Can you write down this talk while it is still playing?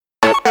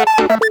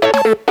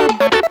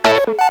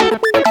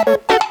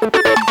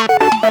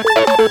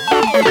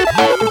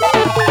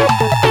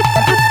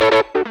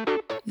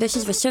This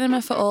is the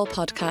Cinema for All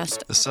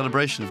podcast, a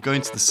celebration of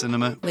going to the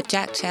cinema with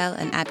Jack Chell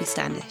and Abby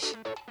Standish.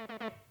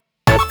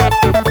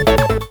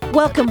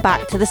 Welcome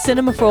back to the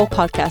Cinema for All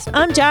podcast.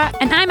 I'm Jack.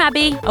 And I'm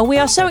Abby. And we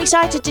are so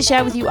excited to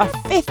share with you our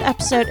 5th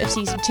episode of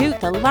Season 2,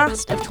 the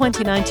last of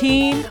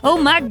 2019. Oh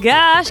my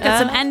gosh, got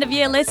some end of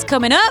year lists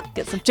coming up.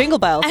 Get some jingle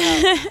bells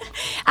out.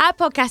 Our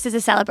podcast is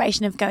a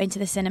celebration of going to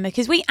the cinema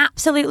because we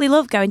absolutely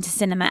love going to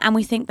cinema and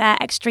we think they're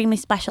extremely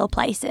special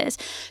places.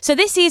 So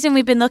this season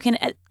we've been looking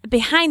at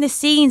behind the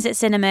scenes at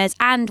cinemas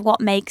and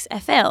what makes a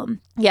film.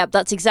 Yeah,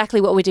 that's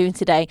exactly what we're doing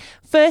today.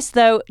 First,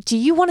 though, do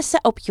you want to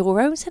set up your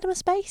own cinema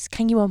space?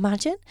 Can you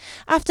imagine?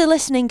 After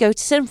listening, go to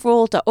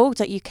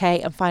cinemaforall.org.uk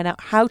and find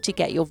out how to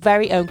get your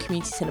very own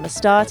community cinema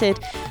started.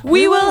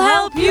 We will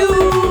help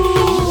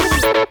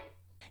you!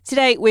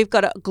 Today, we've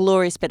got a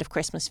glorious bit of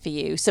Christmas for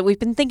you. So we've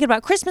been thinking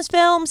about Christmas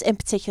films, in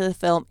particular the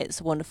film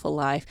It's a Wonderful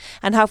Life,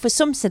 and how for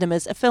some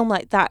cinemas, a film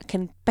like that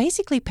can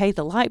basically pay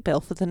the light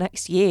bill for the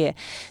next year.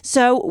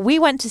 So we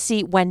went to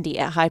see Wendy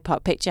at Hyde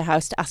Park Picture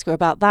House to ask her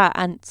about that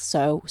and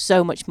so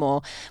much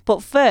more.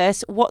 But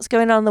first, what's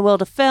going on in the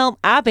world of film?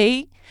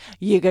 Abby,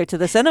 you go to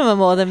the cinema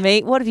more than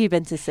me. What have you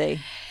been to see?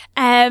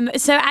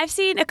 So I've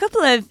seen a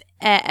couple of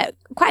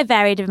quite a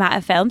varied amount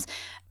of films.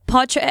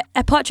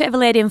 A Portrait of a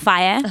Lady on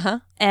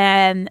Fire.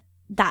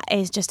 That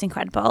is just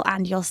incredible,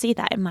 and you'll see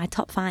that in my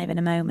top 5 in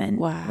a moment.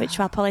 Wow. Which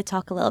I'll probably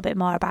talk a little bit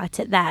more about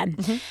it then.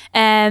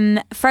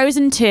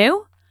 Frozen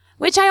 2,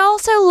 which I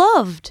also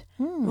loved.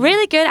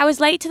 Really good. I was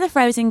late to the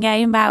Frozen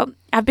game.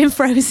 I've been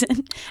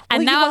frozen,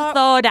 and now I've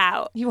thawed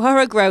out. You are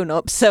a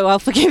grown-up, so I'll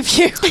forgive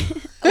you.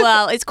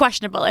 Well, it's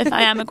questionable if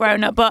I am a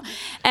grown-up, but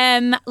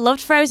loved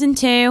Frozen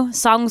 2.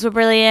 Songs were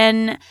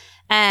brilliant.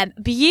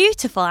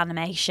 Beautiful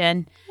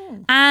animation.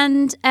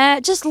 And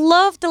just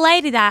loved the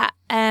lady that,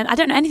 I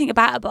don't know anything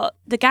about her, but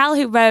the gal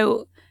who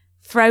wrote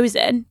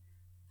Frozen,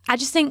 I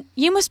just think,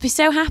 you must be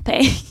so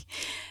happy.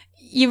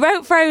 You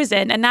wrote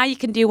Frozen and now you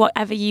can do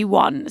whatever you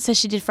want. So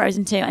she did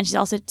Frozen 2 and she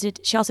also did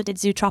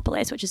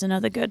Zootropolis, which is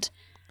another good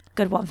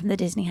one from the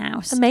Disney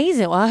house.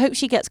 Amazing. Well, I hope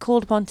she gets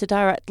called upon to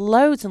direct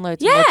loads and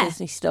loads of more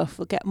Disney stuff.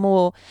 We'll get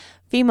more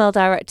female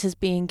directors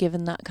being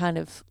given that kind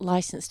of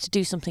license to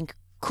do something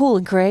cool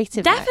and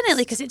creative.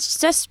 Definitely, because it's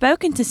just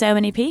spoken to so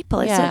many people.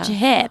 It's such a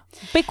hit.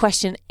 Big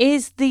question.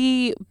 Is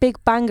the big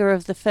banger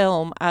of the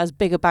film as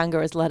big a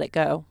banger as Let It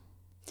Go?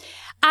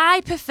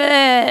 I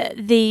prefer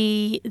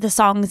the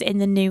songs in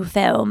the new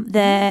film.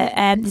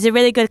 There's a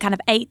really good kind of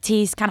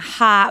 80s kind of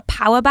heart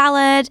power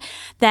ballad.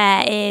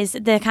 There is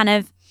the kind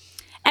of,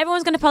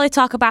 everyone's going to probably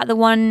talk about the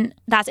one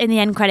that's in the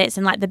end credits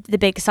and like the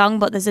big song,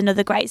 but there's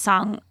another great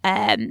song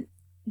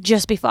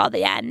just before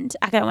the end.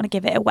 I don't want to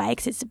give it away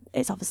because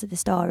it's obviously the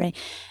story.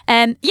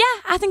 I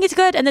think it's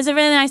good, and there's a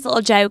really nice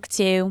little joke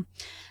to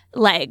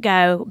Let It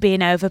Go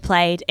being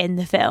overplayed in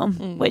the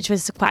film, which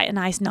was quite a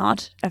nice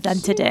nod of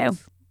them to do.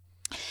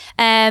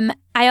 I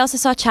also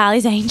saw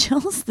Charlie's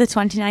Angels, the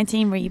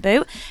 2019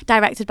 reboot,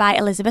 directed by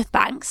Elizabeth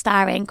Banks,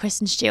 starring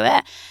Kristen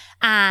Stewart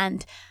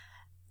and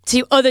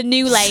 2 other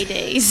new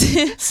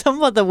ladies.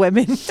 Some other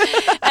women.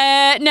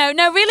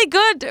 No, really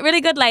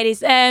good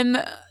ladies.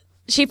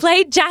 She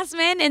played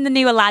Jasmine in the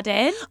new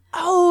Aladdin.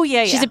 Oh,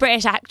 yeah. She's a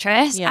British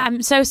actress. Yeah.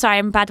 I'm so sorry,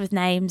 I'm bad with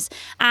names.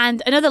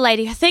 And another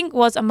lady who I think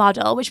was a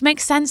model, which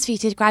makes sense for you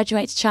to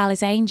graduate to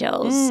Charlie's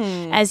Angels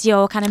as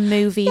your kind of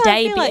movie debut.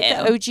 I feel like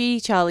the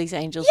OG Charlie's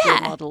Angels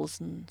were models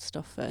and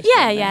stuff first.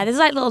 Yeah. There's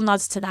like little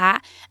nods to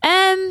that.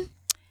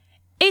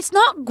 It's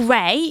not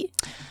great.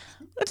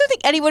 I don't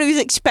think anyone was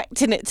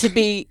expecting it to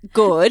be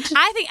good.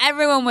 I think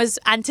everyone was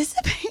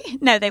anticipating.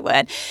 No, they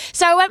weren't.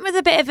 So I went with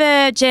a bit of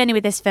a journey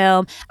with this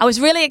film. I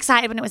was really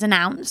excited when it was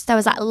announced. I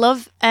was like,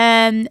 love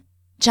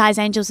Charlie's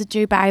Angels with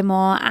Drew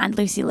Barrymore and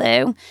Lucy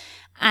Liu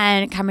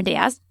and Cameron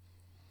Diaz.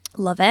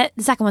 Love it.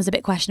 The second one's a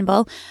bit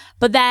questionable.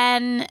 But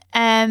then, so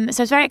I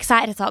was very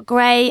excited. I thought,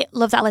 great.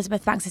 Love that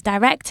Elizabeth Banks is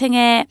directing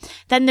it.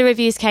 Then the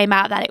reviews came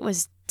out that it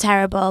was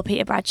terrible.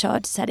 Peter Bradshaw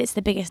said it's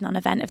the biggest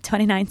non-event of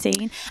 2019.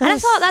 And I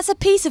thought, that's a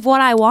piece of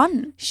what I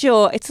want.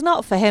 Sure, it's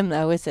not for him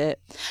though, is it?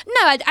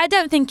 No, I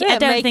don't think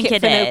it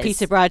is. No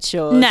Peter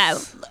Bradshaw. No,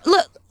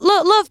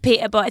 love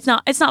Peter, but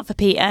it's not for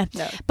Peter.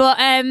 No. But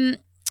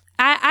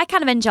I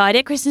kind of enjoyed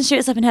it. Kristen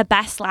Stewart's living her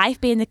best life,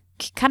 being the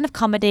kind of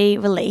comedy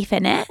relief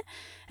in it.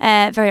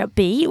 Very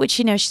upbeat, which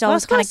she's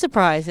always kind of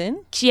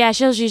surprising. Yeah,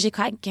 she's usually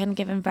quite given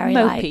very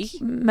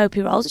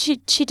mopey roles.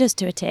 She does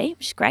to a T,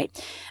 which is great.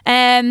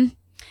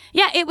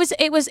 Yeah, it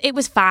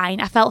was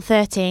fine. I felt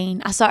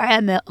 13. I saw it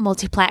at a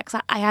multiplex.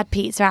 I had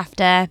pizza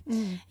after.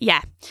 Yeah.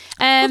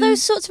 Well,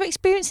 those sorts of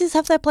experiences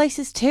have their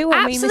places too.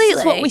 I mean, this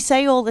is what we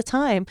say all the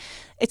time.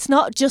 It's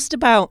not just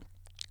about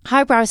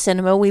highbrow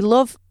cinema. We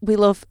love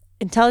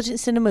intelligent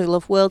cinema. We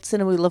love world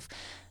cinema. We love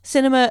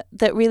cinema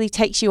that really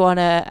takes you on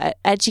a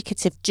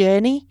educative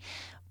journey.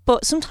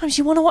 But sometimes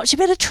you want to watch a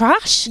bit of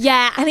trash.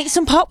 Yeah. And eat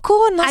some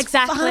popcorn. That's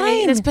exactly.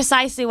 fine. That's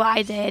precisely what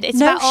I did. It's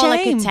no about all I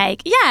shame. could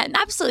take. Yeah,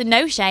 absolutely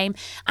no shame.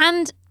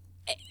 And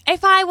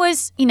if I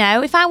was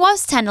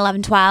 10,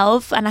 11,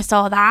 12 and I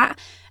saw that,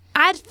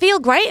 I'd feel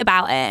great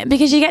about it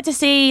because you get to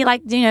see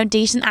like,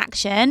 decent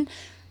action.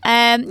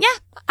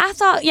 I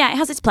thought, it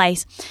has its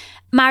place.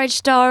 Marriage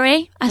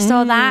Story, I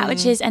saw that,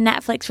 which is a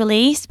Netflix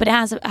release, but it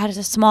had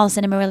a small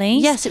cinema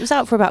release. Yes, it was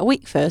out for about a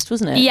week first,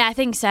 wasn't it? Yeah, I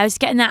think so. It's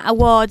getting that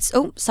awards.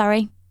 Oh,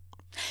 sorry.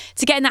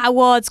 To get in that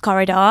awards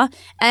corridor.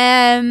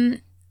 I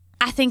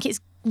think it's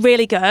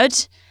really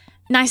good.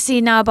 Nice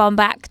seeing Noah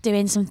Baumbach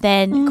doing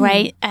something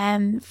great.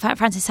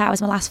 Francis Ha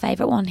was my last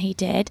favourite one he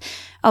did.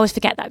 I always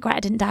forget that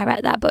Greta didn't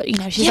direct that, but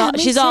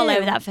she's all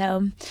over that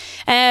film.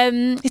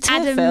 It's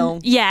her film.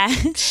 Yeah.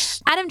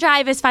 Adam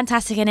Driver's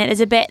fantastic in it.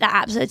 There's a bit that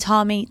absolutely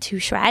tore me to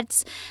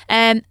shreds.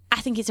 I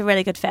think it's a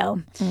really good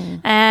film.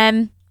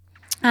 And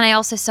I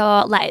also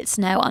saw Let It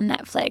Snow on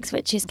Netflix,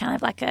 which is kind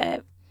of like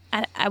a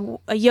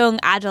young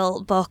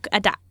adult book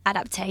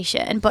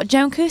adaptation, but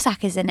Joan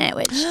Cusack is in it,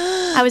 which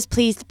I was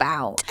pleased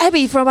about.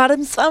 Debbie from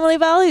Addams Family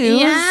Values.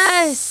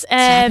 Yes,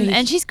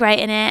 and she's great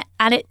in it,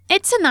 and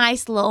it's a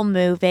nice little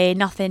movie,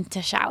 nothing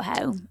to shout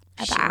home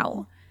about.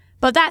 Sure.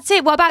 But that's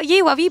it. What about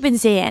you? What have you been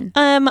seeing?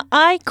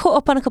 I caught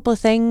up on a couple of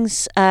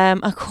things.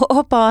 I caught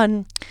up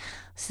on,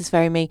 this is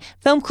very me,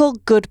 film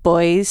called Good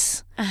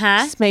Boys.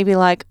 It's maybe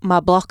like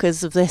my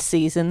blockers of this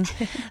season.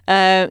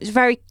 It's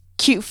very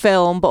cute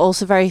film, but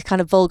also very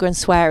kind of vulgar and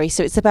sweary.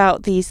 So it's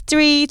about these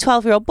 3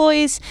 12-year-old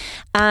boys,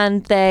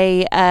 and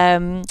they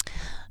kind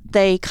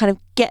of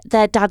get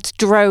their dad's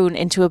drone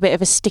into a bit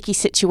of a sticky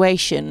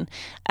situation.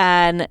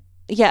 And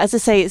yeah, as I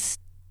say, it's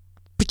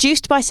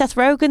produced by Seth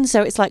Rogen,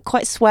 so it's like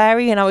quite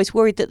sweary, and I was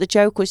worried that the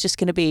joke was just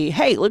going to be,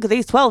 hey, look at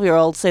these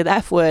 12-year-olds say the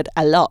F word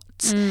a lot.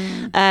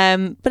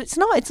 But it's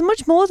not. It's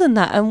much more than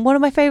that. And one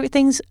of my favourite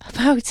things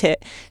about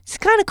it, it's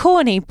kind of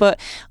corny, but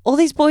all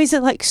these boys are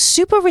like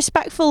super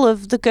respectful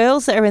of the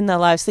girls that are in their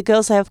lives, the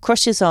girls they have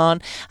crushes on,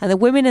 and the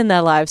women in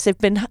their lives. They've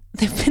been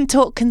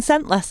taught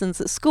consent lessons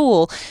at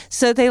school,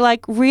 so they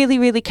like really,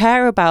 really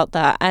care about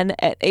that, and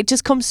it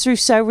just comes through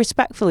so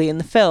respectfully in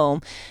the film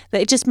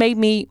that it just made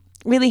me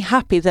really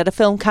happy that a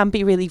film can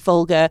be really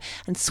vulgar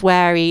and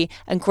sweary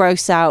and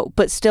gross out,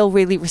 but still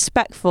really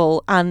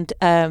respectful and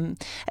a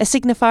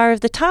signifier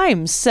of the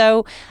times.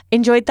 So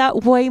enjoyed that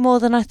way more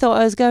than I thought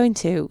I was going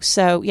to.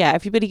 So yeah,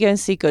 everybody go and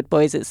see Good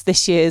Boys. It's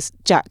this year's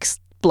Jack's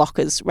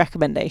Blockers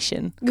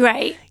recommendation.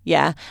 Great.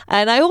 Yeah.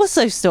 And I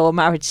also saw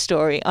Marriage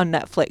Story on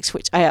Netflix,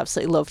 which I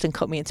absolutely loved and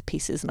cut me into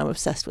pieces, and I'm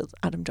obsessed with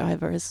Adam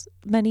Driver, as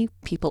many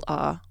people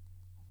are.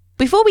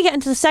 Before we get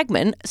into the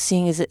segment,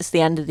 seeing as it's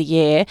the end of the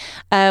year,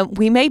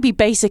 we may be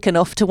basic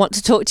enough to want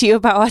to talk to you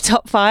about our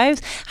top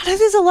 5s. I know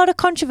there's a lot of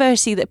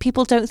controversy that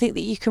people don't think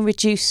that you can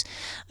reduce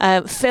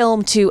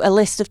film to a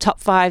list of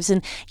top 5s.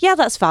 And yeah,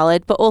 that's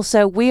valid. But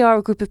also, we are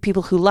a group of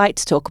people who like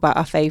to talk about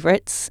our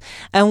favourites,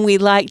 and we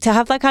like to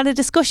have that kind of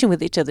discussion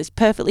with each other. It's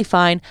perfectly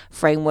fine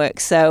framework.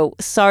 So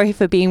sorry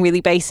for being really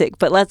basic,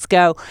 but let's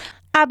go.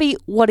 Abby,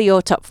 what are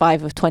your top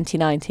 5 of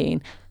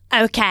 2019?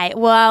 Okay,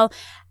 well,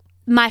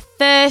 my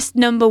first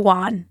number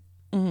 1,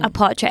 A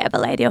Portrait of a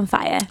Lady on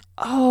Fire.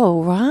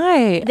 Oh,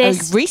 right. A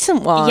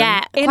recent one.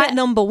 Yeah. At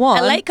number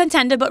 1. A late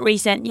contender, but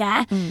recent,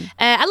 yeah.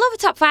 I love a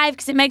top 5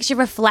 because it makes you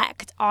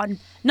reflect on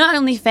not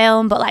only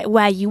film, but like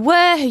where you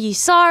were, who you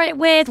saw it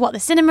with, what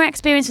the cinema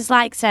experience was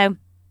like. So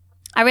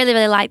I really,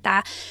 really like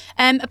that.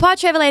 A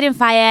Portrait of a Lady on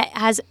Fire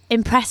has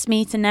impressed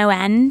me to no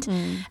end.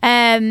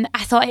 I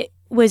thought it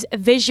was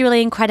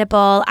visually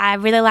incredible. I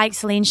really like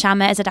Celine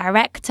Sciamma as a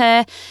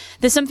director.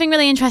 There's something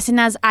really interesting,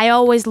 as I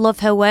always love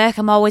her work.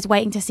 I'm always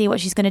waiting to see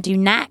what she's going to do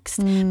next.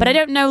 But I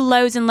don't know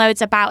loads and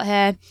loads about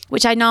her,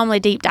 which I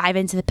normally deep dive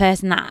into the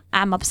person that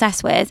I'm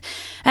obsessed with.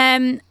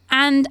 And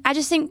I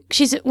just think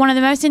she's one of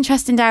the most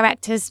interesting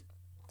directors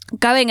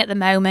going at the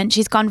moment.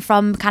 She's gone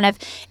from kind of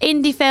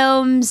indie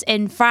films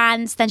in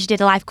France, then she did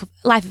a Life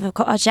of a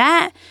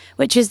Courgette,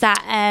 which was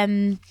that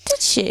Did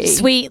she?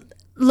 Sweet,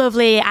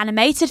 lovely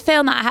animated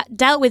film that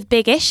dealt with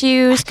big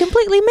issues. I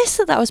completely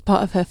missed that was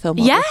part of her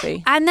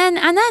filmography. Yeah, and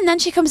then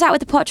she comes out with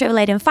The Portrait of a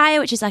Lady on Fire,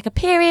 which is like a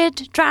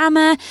period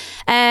drama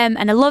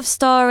and a love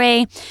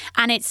story,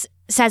 and it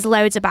says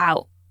loads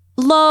about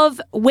love,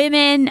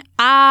 women,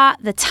 art,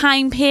 the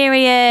time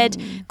period,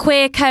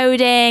 queer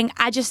coding.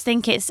 I just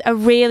think it's a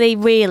really,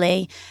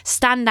 really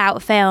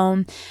standout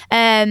film.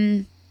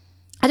 I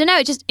don't know,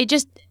 it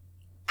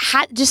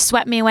just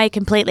swept me away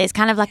completely. It's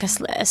kind of like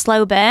a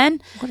slow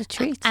burn. What a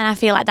treat. And I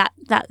feel like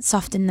that's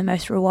often the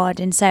most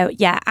rewarding. So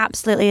yeah,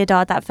 absolutely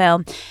adored that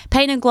film.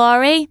 Pain and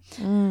Glory.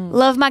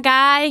 Love my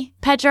guy,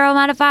 Pedro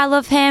Almodovar.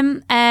 Love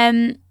him.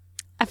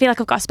 I feel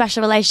like I've got a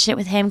special relationship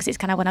with him because it's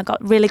kind of when I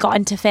really got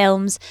into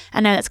films.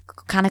 I know that's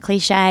kind of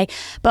cliche,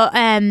 but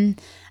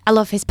I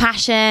love his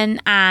passion,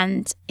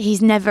 and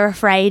he's never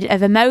afraid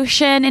of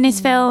emotion in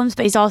his films,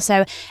 but he's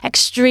also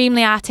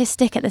extremely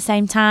artistic at the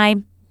same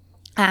time.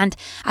 And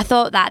I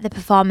thought that the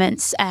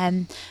performance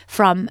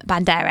from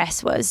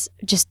Banderas was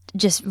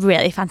just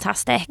really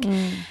fantastic.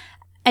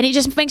 And it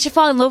just makes you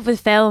fall in love with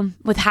film,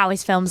 with how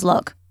his films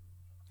look.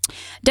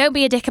 Don't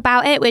Be a Dick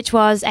About It, which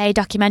was a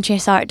documentary I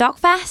saw at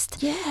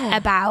DocFest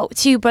about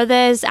two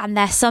brothers and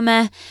their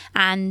summer.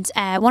 And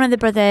one of the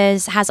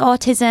brothers has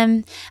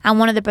autism and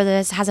one of the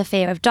brothers has a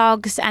fear of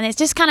dogs. And it's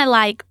just kind of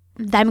like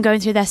them going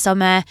through their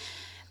summer,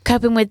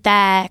 coping with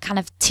their kind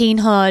of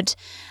teenhood,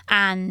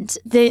 and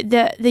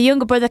the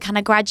younger brother kind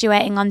of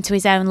graduating onto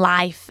his own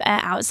life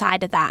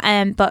outside of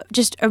that. But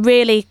just a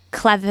really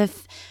clever,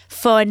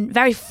 fun,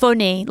 very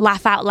funny,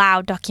 laugh out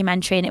loud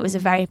documentary, and it was a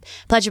very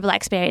pleasurable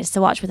experience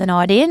to watch with an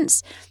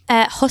audience.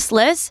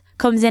 Hustlers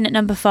comes in at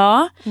number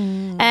 4.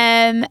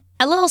 A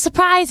little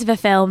surprise of a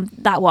film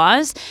that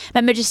was. I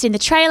remember just seeing the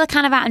trailer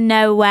kind of out of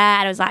nowhere,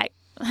 and I was like,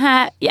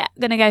 yeah,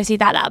 gonna go see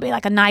that. That'll be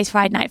like a nice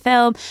Friday night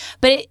film.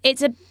 But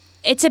it's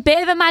a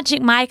bit of a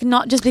Magic Mike,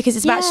 not just because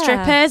it's about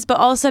strippers, but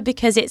also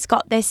because it's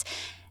got this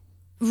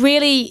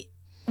really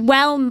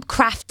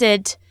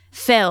well-crafted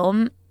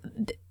film,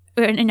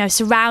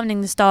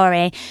 surrounding the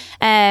story.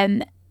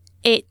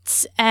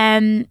 It's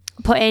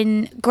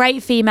putting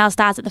great female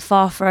stars at the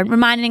forefront,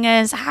 reminding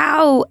us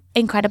how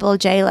incredible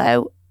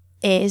J-Lo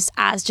is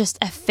as just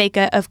a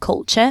figure of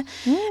culture.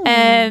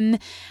 And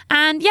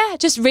yeah,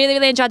 just really,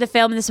 really enjoyed the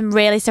film, and there's some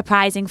really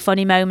surprising,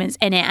 funny moments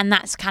in it, and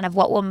that's kind of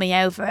what won me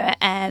over.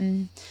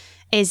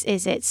 It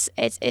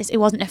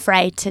wasn't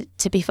afraid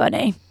to be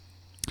funny.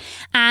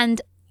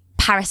 And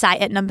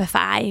Parasite at number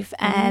 5,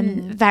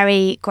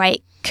 very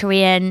great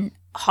Korean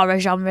horror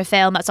genre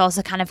film that's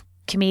also kind of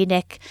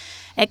comedic.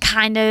 It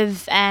kind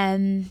of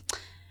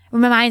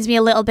reminds me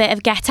a little bit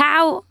of Get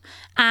Out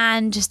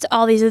and just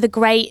all these other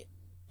great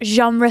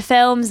genre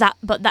films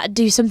that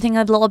do something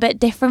a little bit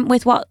different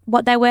with what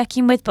they're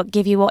working with, but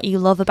give you what you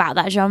love about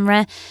that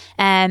genre.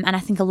 And I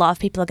think a lot of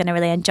people are going to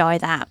really enjoy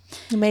that.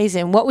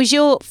 Amazing. What was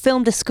your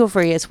film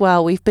discovery as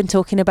well? We've been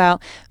talking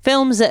about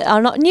films that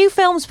are not new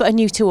films but are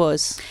new to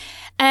us.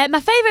 My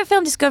favourite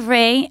film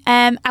discovery,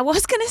 I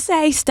was going to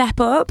say Step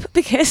Up,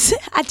 because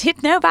I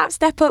did know about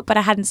Step Up, but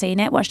I hadn't seen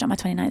it. Watched it on my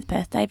 29th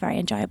birthday. Very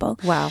enjoyable.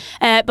 Wow.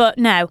 But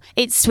no,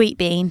 it's Sweet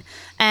Bean.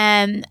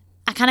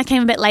 I kind of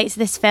came a bit late to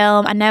this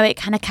film. I know it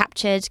kind of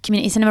captured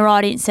community cinema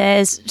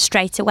audiences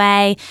straight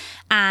away,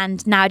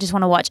 and now I just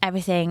want to watch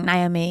everything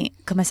Naomi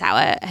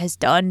Kumasawa has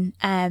done.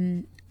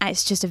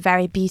 It's just a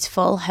very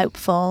beautiful,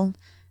 hopeful,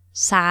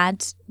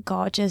 sad,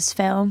 gorgeous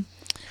film.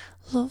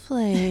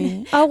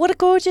 Lovely. Oh, what a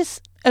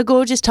gorgeous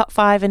top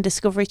 5 and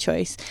discovery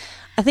choice.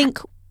 I think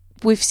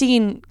we've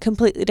seen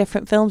completely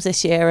different films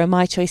this year, and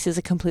my choices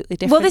are completely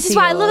different. Well, this is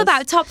what I love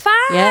about top 5.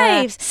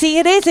 Yeah. See,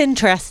 it is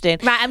interesting.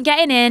 Right, I'm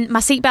getting in. My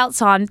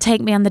seatbelt's on.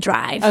 Take me on the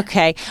drive.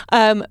 Okay.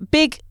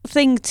 Big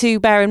thing to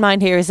bear in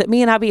mind here is that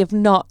me and Abby have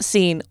not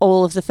seen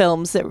all of the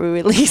films that were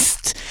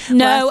released.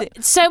 No,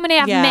 so many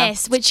I've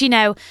missed, which,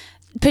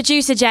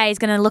 producer Jay is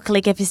going to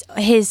luckily give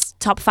his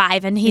top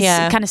 5, and he's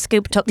kind of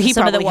scooped up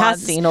some of the ones. He probably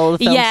has seen all the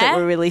films that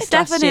were released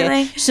last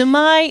year. So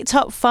my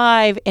top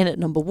 5 in at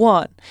number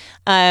 1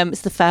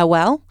 is The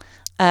Farewell.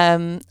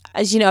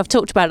 As you know, I've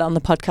talked about it on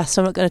the podcast,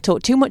 so I'm not going to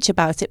talk too much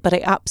about it, but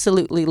I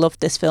absolutely loved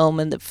this film,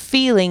 and the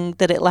feeling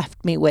that it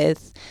left me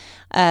with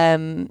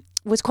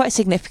was quite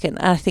significant.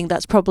 And I think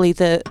that's probably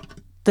the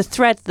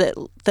thread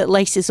that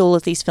laces all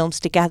of these films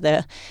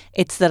together.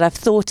 It's that I've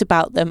thought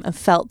about them and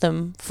felt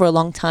them for a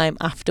long time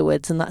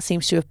afterwards, and that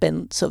seems to have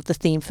been sort of the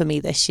theme for me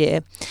this year.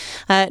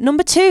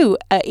 Number 2,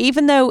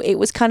 even though it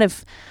was kind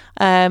of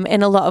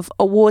in a lot of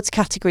awards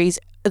categories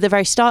at the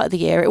very start of the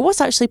year, it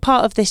was actually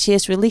part of this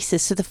year's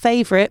releases. So The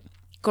Favourite.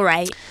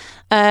 Great.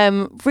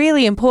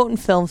 Really important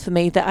film for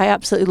me that I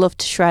absolutely loved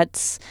to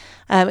shreds.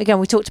 Again,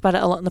 we talked about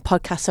it a lot on the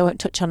podcast, so I won't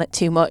touch on it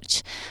too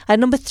much.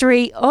 Number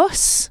 3,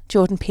 Us,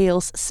 Jordan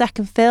Peele's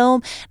second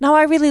film. Now,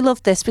 I really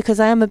love this because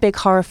I am a big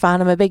horror fan,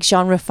 I'm a big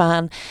genre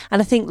fan,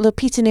 and I think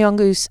Lupita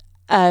Nyong'o's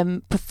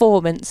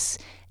performance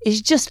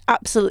is just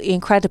absolutely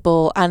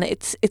incredible, and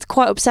it's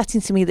quite upsetting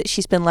to me that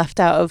she's been left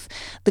out of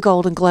the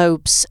Golden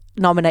Globes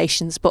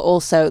nominations, but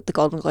also the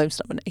Golden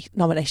Globes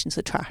nominations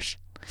are trash.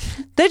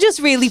 They're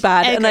just really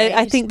bad. And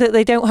I think that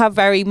they don't have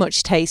very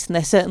much taste, and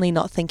they're certainly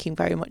not thinking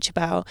very much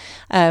about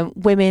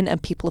women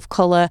and people of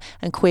colour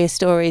and queer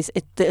stories.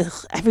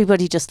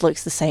 Everybody just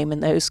looks the same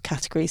in those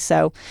categories.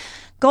 So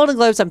Golden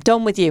Globes, I'm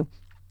done with you.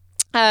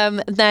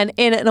 Then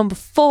in at number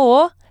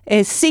 4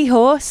 is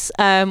Seahorse,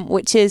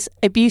 which is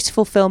a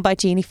beautiful film by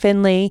Jeannie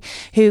Finley,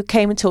 who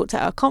came and talked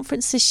at our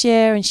conference this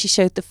year, and she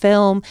showed the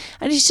film,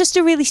 and it's just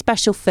a really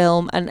special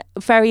film, and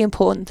very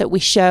important that we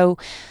show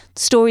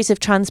stories of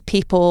trans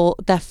people,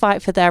 their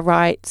fight for their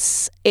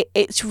rights.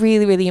 It's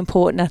really, really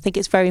important. I think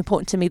it's very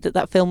important to me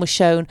that film was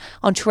shown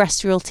on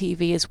terrestrial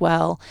TV as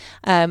well,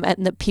 and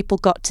that people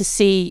got to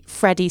see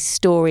Freddie's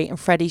story and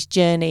Freddie's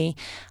journey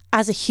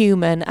as a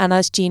human, and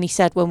as Jeannie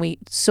said when we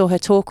saw her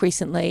talk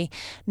recently,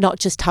 not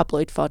just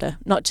tabloid fodder,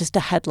 not just a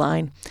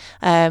headline.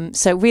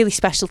 So really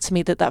special to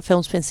me that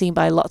film's been seen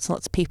by lots and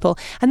lots of people.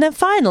 And then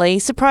finally,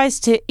 surprise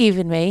to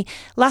even me,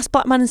 Last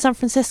Black Man in San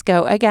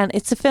Francisco. Again,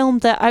 it's a film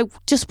that I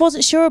just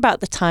wasn't sure about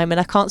at the time,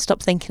 and I can't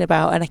stop thinking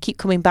about, and I keep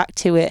coming back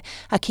to it.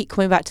 I keep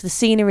coming back to the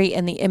scenery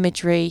and the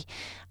imagery,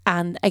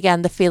 and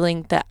again, the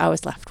feeling that I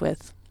was left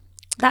with.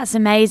 That's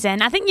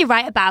amazing. I think you're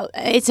right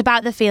it's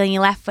about the feeling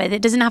you're left with.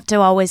 It doesn't have to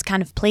always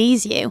kind of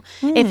please you.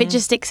 If it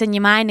just sticks in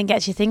your mind and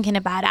gets you thinking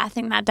about it, I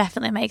think that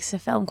definitely makes a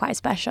film quite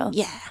special.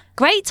 Yeah.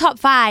 Great top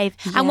 5.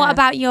 And what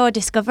about your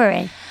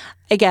discovery?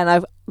 Again,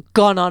 I've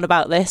gone on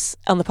about this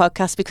on the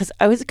podcast because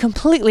I was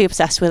completely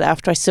obsessed with it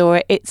after I saw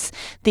it. It's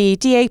the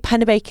D.A.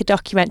 Pennebaker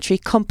documentary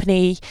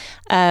Company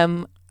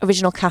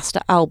original cast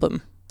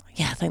album.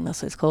 Yeah, I think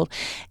that's what it's called.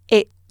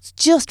 It's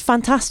just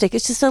fantastic.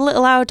 It's just a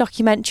little hour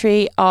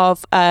documentary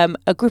of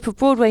a group of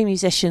Broadway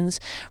musicians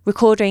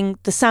recording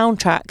the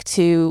soundtrack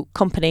to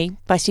Company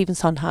by Stephen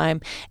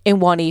Sondheim in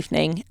one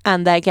evening.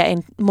 And they're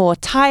getting more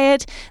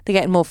tired, they're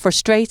getting more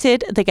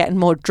frustrated, they're getting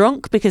more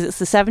drunk because it's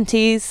the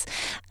 70s.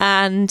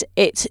 And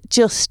it's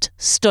just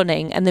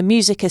stunning. And the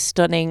music is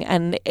stunning.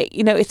 And,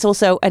 it's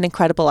also an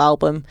incredible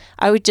album.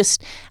 I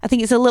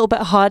think it's a little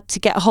bit hard to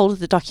get a hold of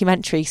the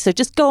documentary. So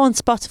just go on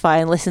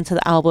Spotify and listen to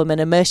the album and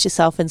immerse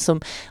yourself in some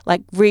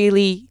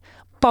really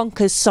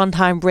bonkers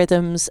Sondheim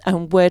rhythms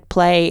and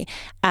wordplay,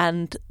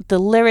 and the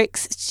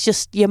lyrics, it's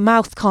just your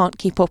mouth can't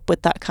keep up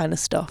with that kind of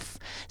stuff.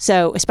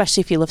 So especially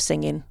if you love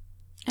singing,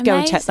 go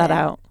and check that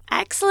out.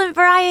 Excellent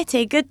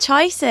variety, good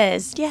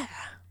choices. Yeah.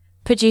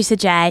 Producer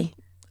Jay,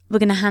 we're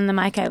going to hand the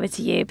mic over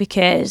to you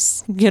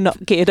because you're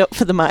not geared up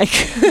for the mic.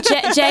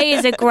 Jay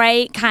is a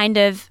great kind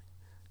of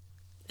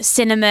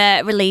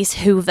cinema release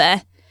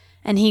hoover,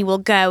 and he will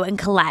go and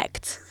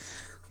collect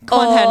Come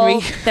on,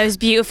 Henry. Those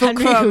beautiful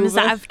Henry crumbs Hoover.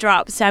 that I've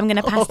dropped. So I'm going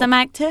to pass the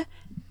mic to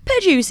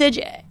Producer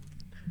Jay.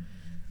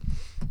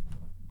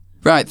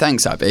 Right,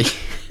 thanks, Abby.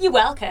 You're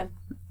welcome.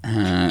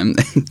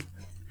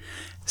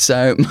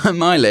 So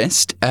my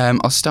list, I'll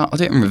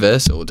do it in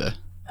reverse order,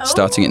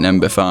 starting at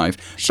number 5.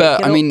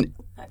 But I mean,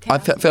 I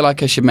feel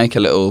like I should make a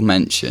little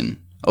mention.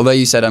 Although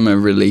you said I'm a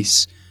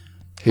release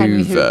Henry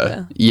Hoover.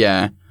 Hoover.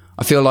 Yeah,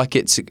 I feel like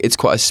it's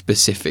quite a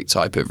specific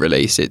type of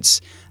release.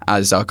 It's,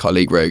 as our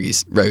colleague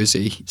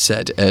Rosie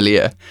said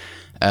earlier,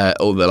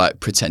 all the like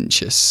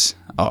pretentious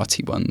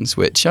arty ones,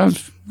 which I'm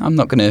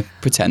not going to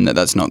pretend that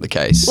that's not the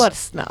case. What a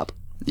snap.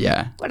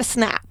 Yeah. What a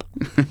snap.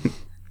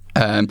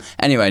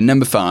 Anyway,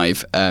 number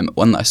 5,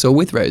 one that I saw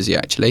with Rosie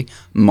actually,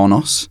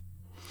 Monos,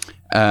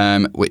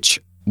 which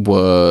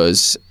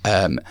was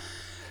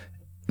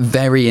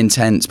very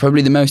intense,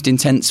 probably the most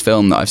intense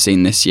film that I've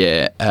seen this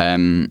year.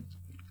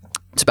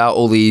 It's about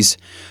all these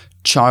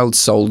child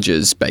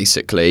soldiers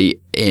basically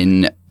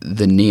in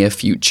the near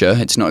future.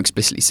 It's not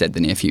explicitly said the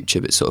near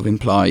future, but sort of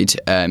implied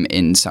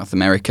in South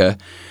America.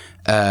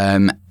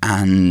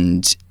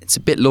 And it's a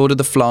bit Lord of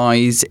the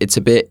Flies. It's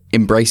a bit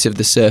Embrace of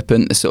the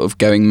Serpent. They're sort of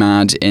going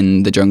mad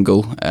in the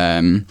jungle.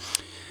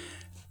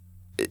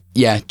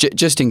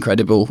 Just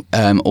incredible.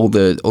 All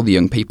the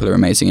young people are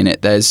amazing in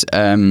it. There's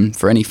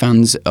for any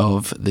fans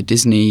of the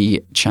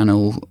Disney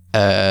Channel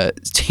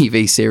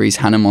TV series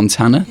Hannah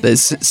Montana,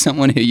 there's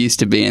someone who used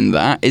to be in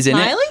that. Is it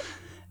Miley?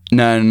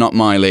 No, not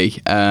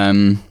Miley.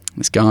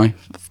 This guy,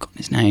 I've forgotten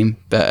his name,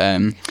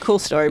 but Cool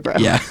story, bro.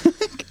 yeah.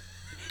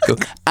 Cool.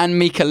 And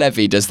Mika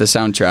Levy does the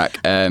sourtrack,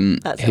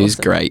 who's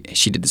awesome. great.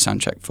 She did the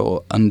soundtrack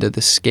for Under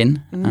the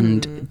Skin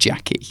and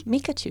Jackie.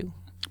 Mikachu.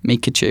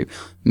 Mikachu.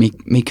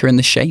 Mika and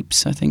the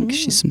Shapes, I think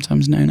she's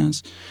sometimes known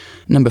as.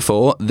 Number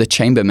 4, The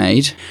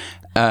Chambermaid.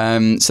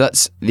 So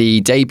that's the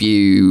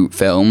debut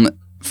film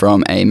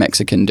from a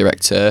Mexican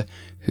director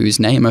whose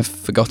name I've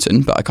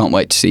forgotten, but I can't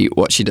wait to see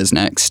what she does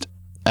next.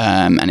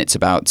 And it's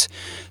about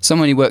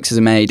someone who works as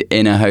a maid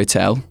in a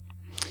hotel.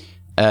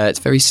 It's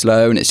very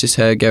slow and it's just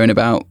her going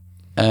about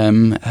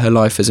her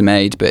life as a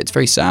maid, but it's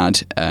very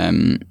sad.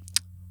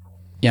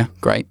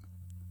 Great.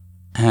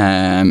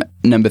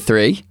 Number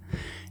 3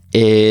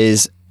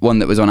 is one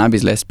that was on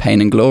Abby's list,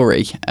 Pain and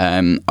Glory.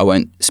 I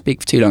won't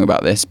speak for too long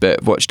about this, but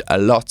I've watched a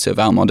lot of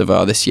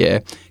Almodovar this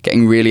year,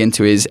 getting really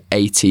into his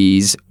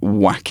 80s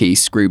wacky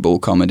screwball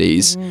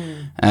comedies.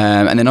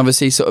 And then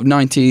obviously sort of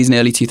 90s and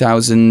early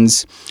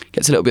 2000s,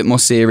 gets a little bit more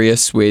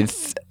serious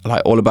with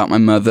like All About My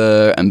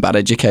Mother and Bad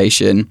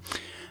Education.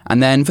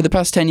 And then for the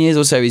past 10 years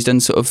or so, he's done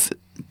sort of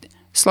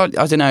slightly,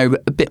 I don't know,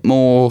 a bit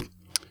more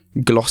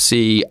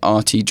glossy,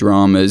 arty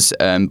dramas,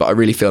 but I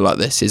really feel like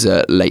this is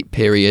a late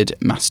period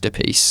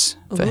masterpiece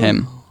for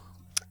him.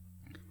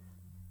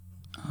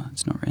 Oh,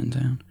 it's not written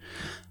down.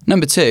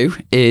 Number 2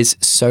 is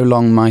So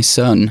Long My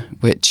Son,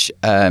 which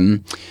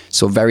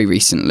saw very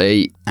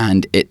recently,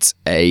 and it's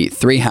a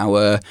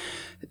 3-hour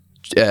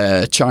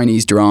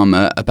Chinese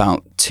drama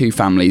about 2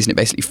 families, and it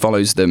basically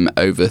follows them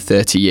over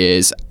 30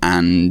 years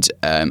and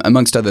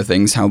amongst other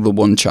things how the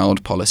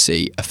one-child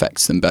policy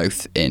affects them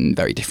both in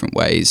very different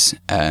ways.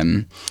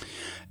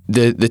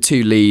 The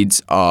 2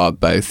 leads are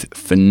both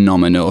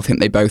phenomenal. I think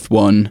they both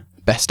won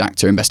Best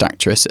Actor and Best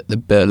Actress at the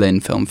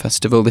Berlin Film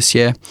Festival this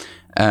year.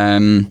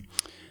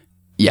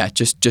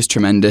 Just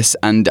tremendous,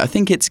 and I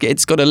think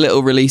it's got a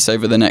little release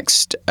over the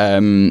next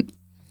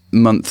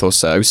month or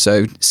so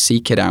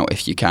seek it out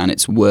if you can.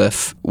 It's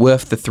worth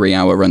the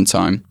 3-hour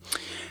runtime.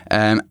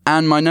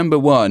 And my number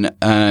 1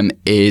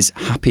 is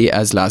Happy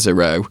as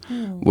Lazzaro,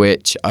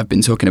 which I've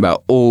been talking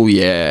about all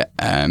year.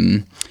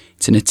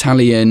 It's an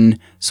Italian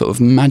sort of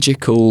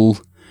magical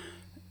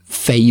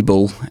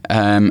fable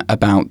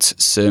about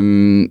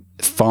some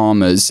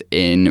farmers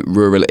in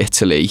rural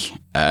Italy.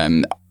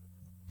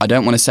 I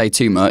don't want to say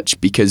too much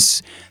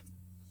because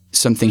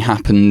something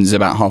happens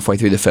about halfway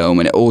through the film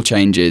and it all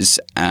changes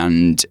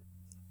and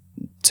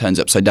turns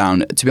upside down.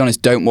 To be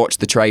honest, don't watch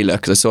the trailer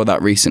because I saw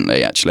that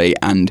recently actually,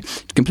 and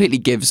it completely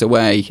gives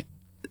away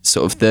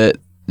sort of the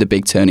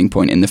big turning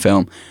point in the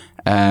film.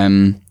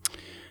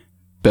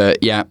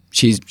 But yeah,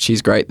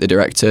 she's great, the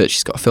director.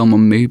 She's got a film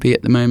on Mubi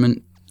at the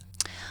moment.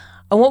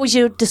 And what was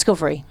your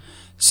discovery?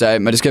 So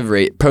my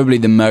discovery, probably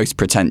the most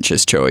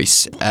pretentious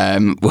choice,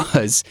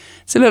 was,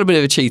 it's a little bit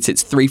of a cheat.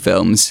 It's 3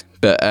 films,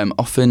 but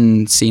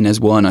often seen as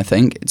one, I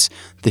think. It's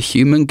the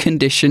Human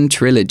Condition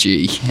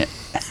trilogy,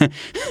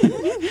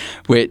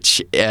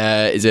 which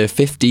is a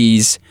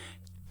 50s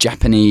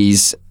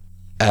Japanese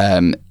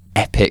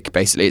epic,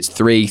 basically. It's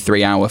 3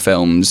 3-hour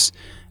films,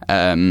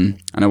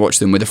 and I watched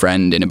them with a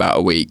friend in about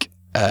a week,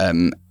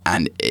 and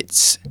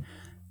it's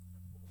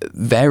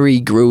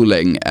very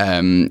grueling.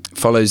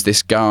 Follows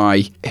this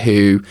guy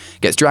who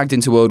gets dragged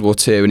into World War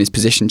II and his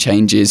position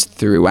changes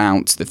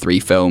throughout the 3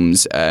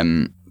 films.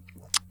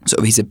 Sort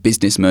of he's a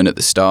businessman at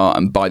the start,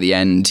 and by the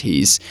end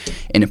he's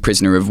in a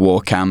prisoner of war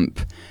camp,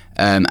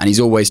 and he's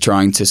always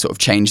trying to sort of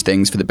change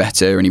things for the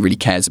better, and he really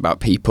cares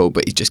about people,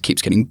 but he just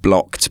keeps getting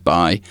blocked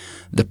by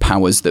the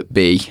powers that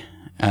be.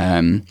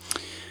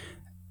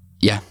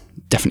 Yeah,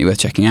 definitely worth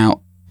checking out.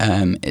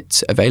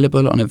 It's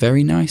available on a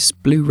very nice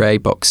Blu-ray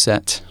box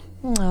set.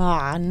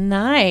 Ah,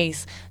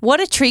 nice. What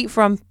a treat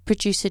from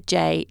producer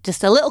Jay.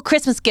 Just a little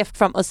Christmas gift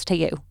from us to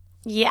you.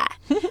 Yeah.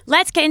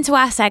 Let's get into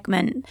our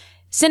segment.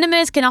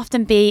 Cinemas can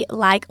often be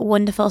like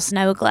wonderful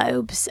snow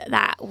globes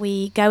that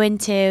we go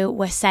into,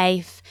 we're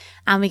safe,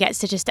 and we get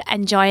to just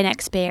enjoy an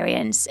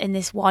experience in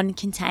this one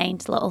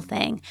contained little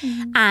thing.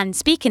 Mm-hmm. And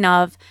speaking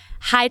of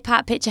Hyde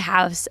Park Picture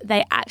House,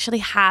 they actually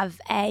have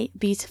a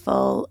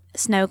beautiful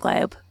snow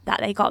globe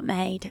that they got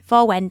made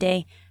for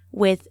Wendy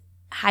with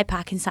Hyde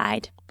Park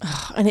inside.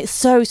 And it's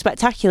so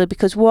spectacular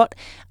because what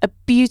a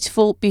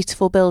beautiful,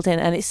 beautiful building,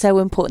 and it's so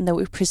important that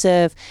we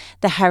preserve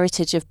the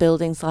heritage of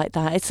buildings like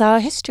that. It's our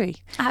history.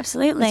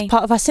 Absolutely. It's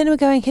part of our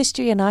cinema-going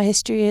history and our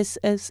history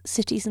as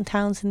cities and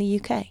towns in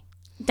the UK.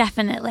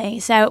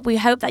 Definitely. So we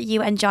hope that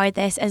you enjoyed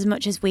this as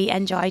much as we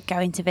enjoyed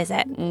going to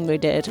visit. We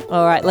did.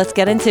 All right, let's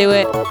get into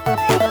it.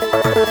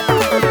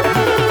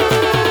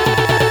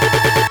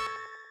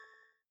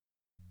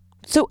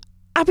 So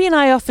Abby and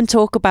I often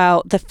talk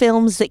about the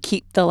films that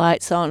keep the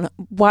lights on,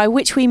 by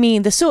which we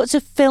mean the sorts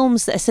of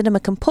films that a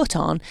cinema can put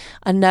on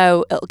and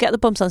know it'll get the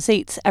bums on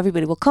seats,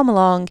 everybody will come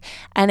along,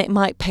 and it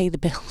might pay the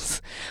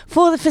bills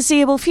for the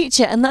foreseeable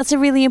future. And that's a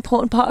really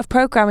important part of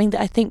programming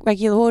that I think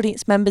regular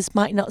audience members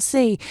might not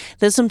see.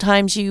 That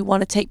sometimes you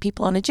want to take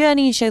people on a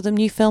journey and show them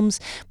new films,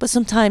 but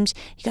sometimes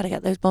you got to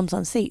get those bums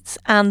on seats.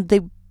 And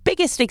the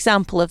biggest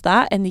example of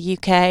that in the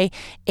UK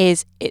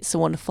is It's a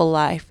Wonderful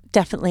Life.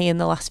 Definitely in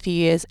the last few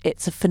years,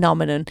 it's a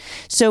phenomenon.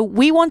 So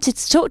we wanted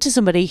to talk to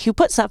somebody who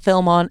puts that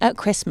film on at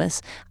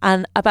Christmas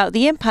and about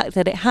the impact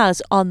that it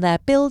has on their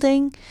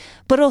building,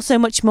 but also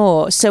much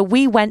more. So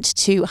we went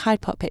to Hyde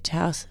Park Picture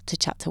House to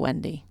chat to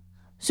Wendy.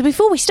 So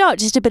before we start,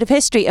 just a bit of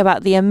history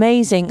about the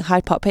amazing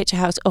Hyde Park Picture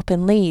House up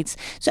in Leeds.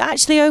 So it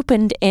actually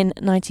opened in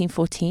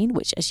 1914,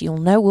 which, as you'll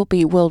know, will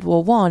be World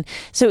War I.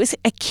 So it's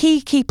a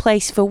key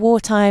place for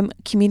wartime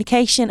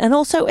communication and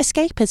also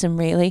escapism,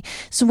 really.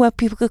 Somewhere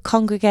people could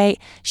congregate,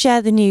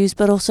 share the news,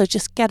 but also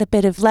just get a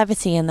bit of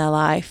levity in their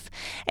life.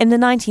 In the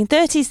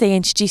 1930s, they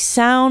introduced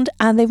sound,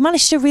 and they've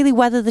managed to really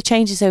weather the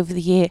changes over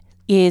the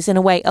years in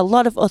a way a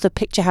lot of other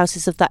picture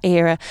houses of that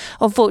era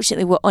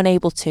unfortunately were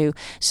unable to.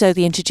 So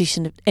the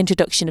introduction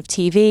of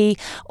TV,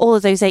 all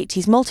of those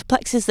 80s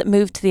multiplexes that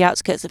moved to the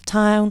outskirts of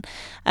town,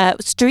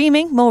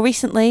 streaming more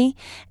recently.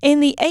 In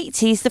the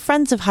 80s, the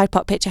Friends of Hyde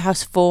Park Picture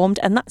House formed,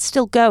 and that's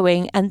still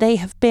going, and they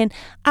have been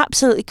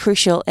absolutely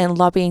crucial in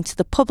lobbying to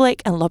the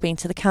public and lobbying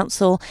to the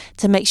council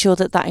to make sure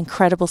that that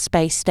incredible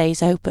space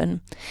stays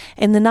open.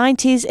 In the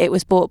 90s, it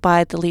was bought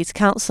by the Leeds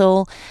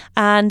Council,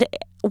 and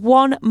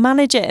one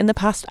manager in the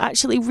past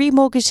actually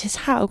remortgaged his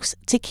house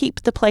to keep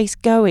the place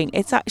going.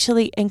 It's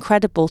actually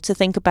incredible to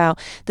think about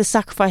the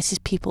sacrifices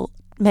people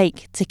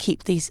make to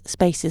keep these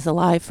spaces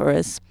alive for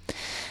us.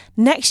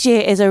 Next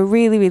year is a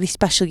really, really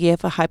special year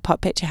for Hyde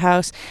Park Picture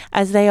House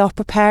as they are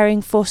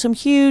preparing for some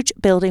huge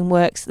building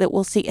works that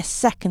will see a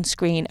second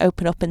screen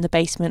open up in the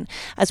basement,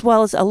 as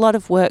well as a lot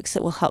of works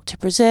that will help to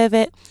preserve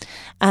it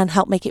and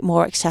help make it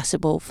more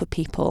accessible for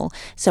people.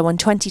 So in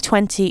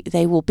 2020,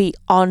 they will be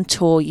on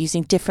tour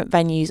using different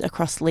venues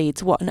across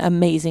Leeds. What an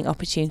amazing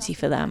opportunity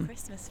for them.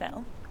 Christmas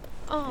film.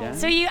 Oh. Yeah.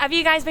 So have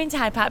you guys been to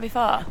Hyde Park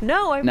before?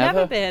 No, I've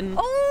never been.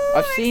 Oh,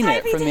 I've seen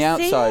it from the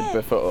outside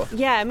before,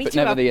 Yeah, me but too.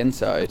 never I've the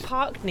inside.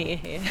 parked near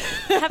here.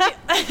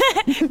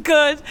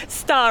 Good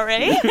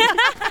story.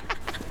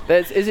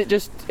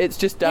 It's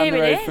just down Here the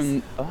it road is. from.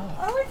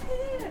 It's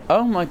here.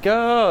 Oh my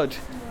god!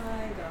 Oh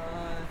my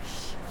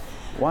gosh.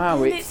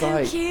 Wow, It's so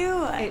like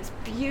cute. It's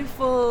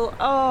beautiful.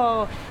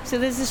 Oh, so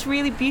there's this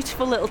really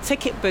beautiful little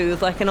ticket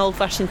booth, like an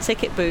old-fashioned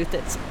ticket booth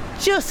that's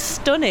just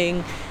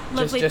stunning.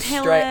 lovely just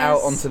pillars. straight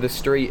out onto the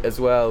street as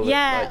well.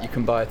 Yeah. Like you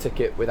can buy a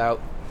ticket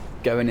without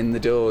going in the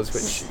doors,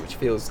 which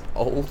feels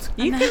old.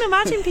 You can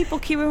imagine people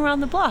queuing around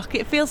the block.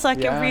 It feels like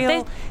Yeah. a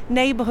real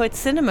neighbourhood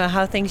cinema,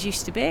 how things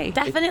used to be.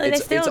 Definitely, it's,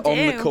 they still it's do.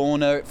 on the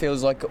corner. It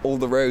feels like all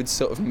the roads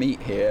sort of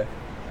meet here.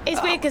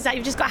 It's weird because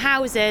you've just got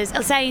houses,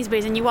 a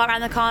Sainsbury's, and you walk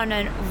around the corner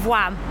and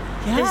wham.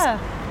 Yeah. There's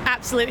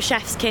absolute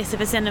chef's kiss of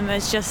a cinema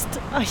is just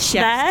Chef's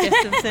there.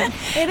 kiss of sin.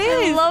 It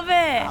I is. love it.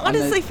 I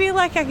honestly feel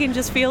like I can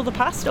just feel the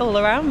past all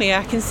around me.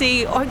 I can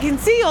see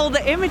all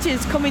the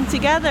images coming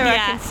together. I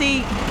Yeah. can see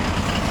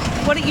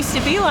what it used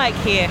to be like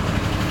here.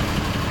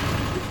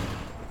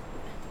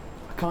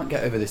 I can't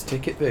get over this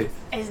ticket booth.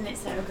 Isn't it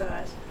so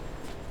good?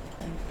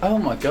 Oh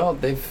my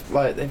god, they've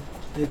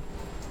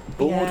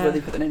board Yeah. where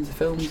they put the names of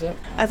films up.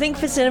 I think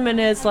for cinema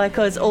nerds like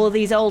us, all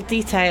these old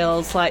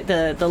details, like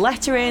the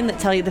lettering that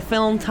tell you the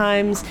film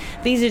times,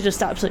 these are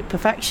just absolute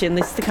perfection.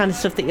 This is the kind of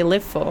stuff that you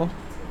live for.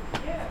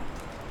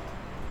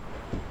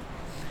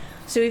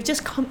 So we've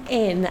just come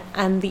in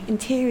and the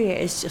interior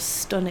is just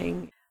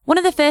stunning. One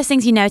of the first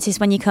things you notice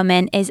when you come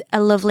in is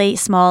a lovely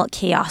small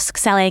kiosk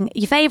selling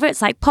your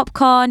favourites like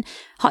popcorn,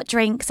 hot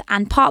drinks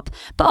and pop,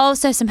 but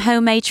also some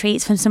homemade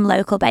treats from some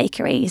local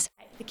bakeries.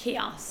 The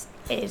kiosk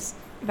is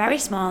very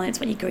small and it's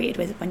what you're greeted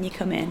with when you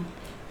come in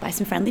by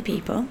some friendly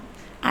people.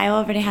 I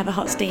already have a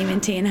hot steaming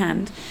tea in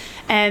hand.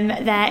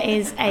 There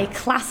is a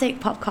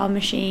classic popcorn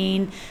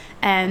machine,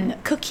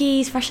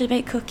 cookies, freshly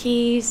baked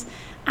cookies,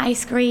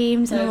 ice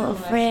creams in a little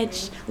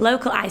fridge.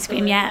 Local ice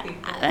cream, yeah.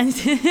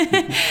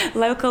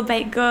 Local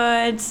baked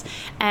goods.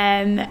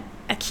 A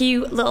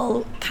cute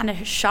little kind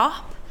of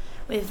shop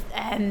with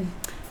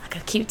like a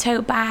cute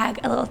tote bag,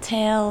 a little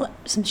till,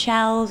 some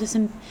shelves with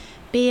some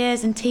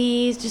beers and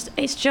teas.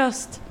 It's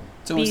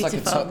It's almost like a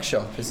beautiful. tuck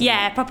shop, isn't it?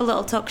 Yeah, proper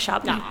little tuck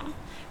shop.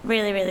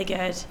 Really, really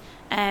good.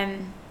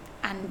 And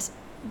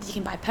you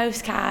can buy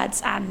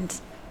postcards and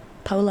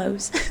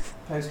polos.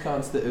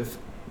 Postcards that have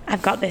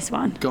I've got this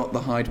one. got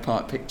the Hyde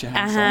Park picture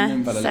house Uh-huh, on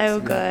them. By the so looks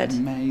of it. good.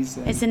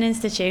 Amazing. It's an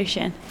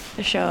institution,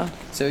 for sure.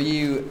 So are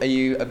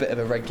you a bit of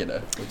a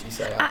regular, would you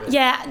say? Abby?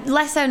 Yeah,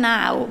 less so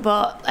now,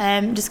 but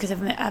just because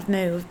I've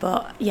moved.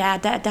 But yeah,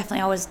 definitely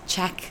always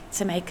check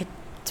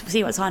to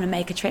see what's on and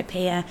make a trip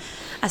here.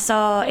 I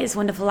saw It's a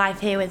Wonderful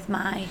Life here with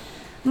my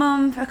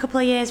mum for a couple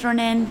of years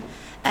running,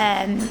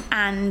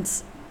 and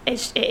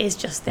it is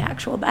just the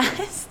actual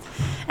best.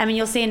 I mean,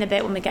 you'll see in a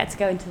bit when we get to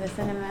go into the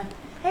cinema.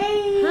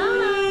 Hey!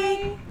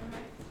 Hi!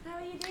 How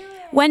are you doing?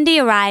 Wendy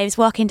arrives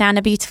walking down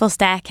a beautiful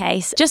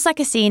staircase, just like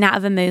a scene out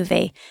of a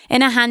movie.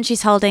 In her hand,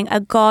 she's holding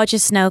a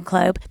gorgeous snow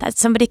globe that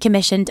somebody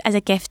commissioned as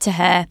a gift to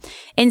her.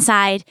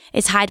 Inside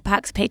is Hyde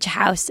Park's picture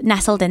house,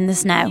 nestled in the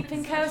snow.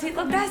 Keeping cozy.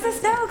 Look, there's the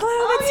snow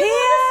globe. It's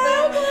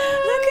here.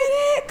 Look at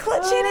it,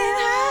 clutching in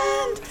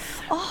hand.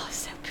 Oh,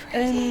 so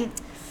pretty.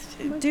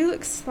 It do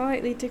look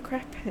slightly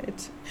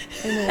decrepit.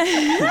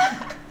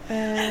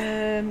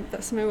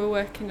 That's something we're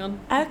working on.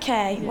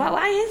 Okay,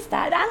 why is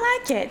that? I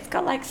like it. It's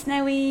got like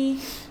snowy.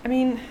 I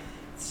mean,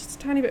 it's just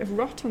a tiny bit of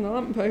rot on the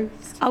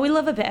lamppost. Oh, we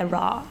love a bit of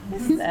rot.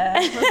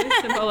 Probably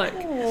symbolic.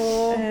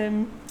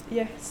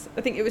 Yes,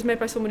 I think it was made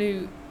by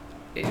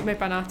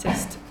an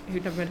artist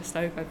who'd never made a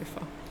snow globe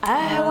before. Oh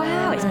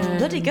wow, it's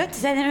bloody good to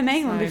say they never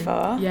made one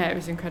before. Yeah, it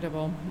was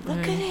incredible. Look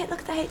at it, look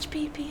at the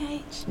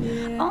HPPH.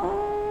 Yeah.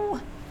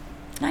 Oh,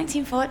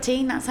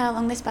 1914, that's how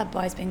long this bad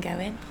boy's been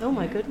going. Oh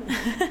my goodness.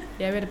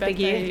 Yeah, we had a Big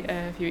birthday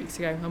a few weeks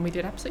ago and we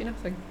did absolutely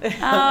nothing.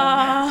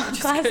 Oh,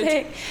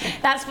 classic.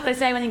 That's what they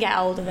say when you get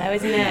older though,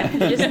 isn't it?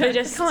 They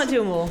just Can't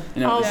do them all.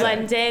 all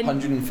blend in.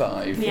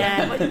 105.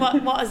 Yeah,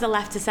 what is there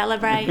left to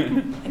celebrate?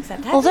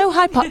 Except Although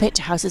Hyde Park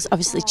Picture House has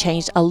obviously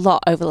changed a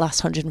lot over the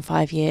last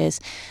 105 years,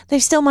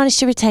 they've still managed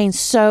to retain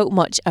so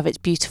much of its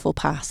beautiful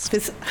past.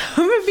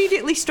 I'm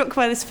immediately struck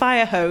by this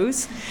fire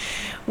hose,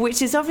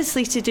 which is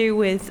obviously to do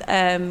with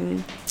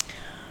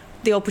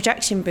the old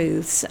projection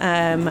booths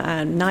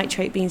and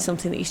nitrate being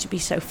something that used to be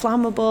so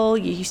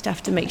flammable. You used to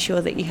have to make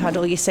sure that you had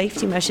all your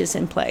safety measures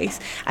in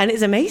place. And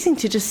it's amazing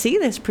to just see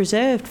this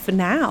preserved for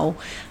now.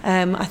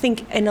 I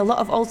think in a lot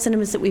of old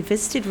cinemas that we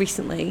visited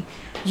recently,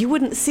 you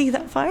wouldn't see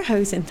that fire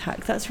hose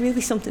intact. That's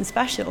really something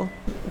special.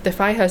 The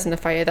fire hose in the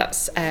fire,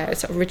 that's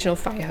it's an original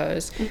fire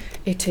hose.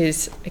 It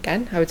is,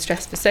 again, I would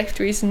stress for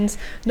safety reasons,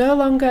 no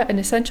longer an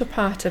essential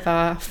part of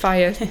our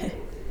fire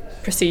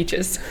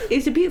procedures.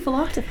 It's a beautiful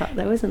artefact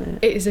though, isn't it?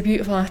 It is a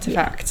beautiful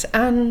artefact,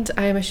 and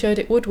I am assured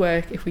it would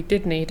work if we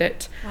did need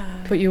it.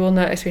 But you will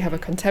notice we have a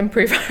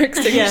contemporary fire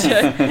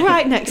extinguisher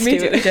Right next to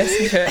immediately it.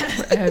 adjacent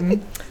to it.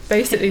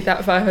 Basically,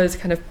 that fire hose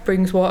kind of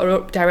brings water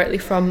up directly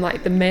from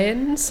like the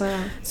mains.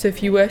 Wow. So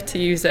if you were to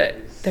use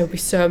it, there would be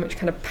so much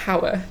kind of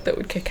power that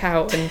would kick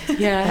out. And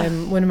Yeah.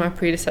 one of my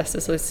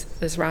predecessors,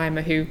 Liz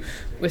Reimer, who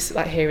was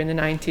like here in the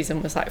 90s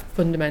and was like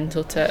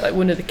fundamental to like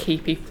one of the key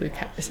people who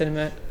kept the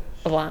cinema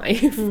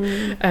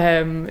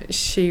alive.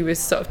 She was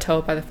sort of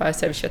told by the fire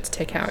service she had to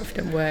take it out if it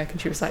didn't work,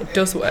 and she was like, it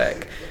does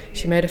work.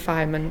 She made a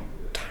fireman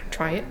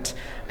try it,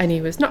 and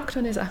he was knocked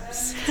on his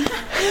ass.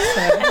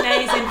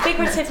 amazing,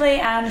 figuratively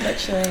and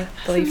literally.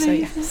 I believe so,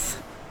 yes.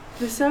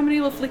 There's so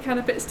many lovely kind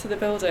of bits to the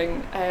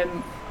building.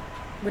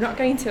 we're not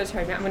going to the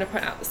auditorium yet. I'm going to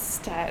point out the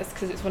stairs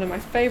because it's one of my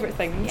favourite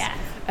things. Yeah.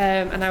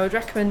 And I would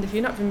recommend, if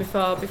you've not been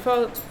before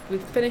we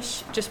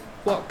finish, just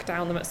walk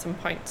down them at some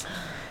point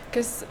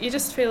because you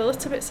just feel a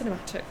little bit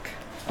cinematic.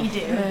 You do.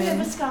 A bit of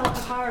a Scarlet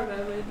O'Hara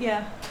moment.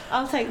 Yeah,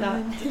 I'll take that.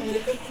 And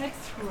head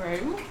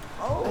through.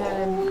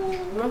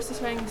 We're also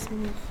showing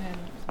some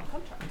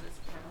contractors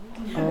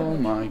around. Oh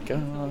my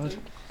god.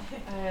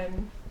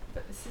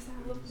 But this is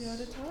our lovely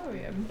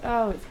auditorium.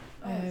 Oh,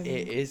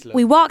 It is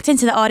We walked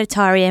into the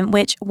auditorium,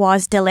 which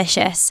was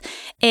delicious.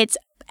 It's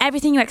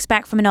everything you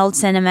expect from an old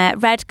cinema: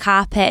 red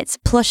carpets,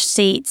 plush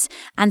seats,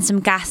 and some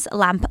gas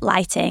lamp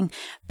lighting.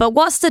 But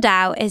what stood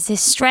out is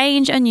this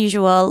strange,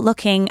 unusual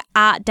looking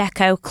Art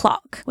Deco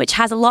clock, which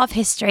has a lot of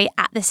history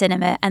at the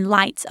cinema and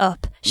lights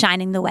up,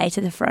 shining the way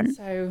to the front.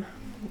 So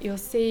you'll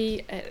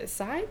see at the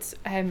sides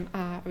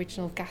our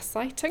original gas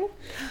lighting.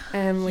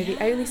 We're the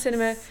only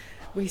cinema,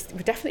 we're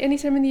definitely only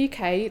cinema in the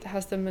UK that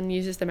has them and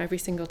uses them every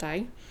single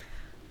day.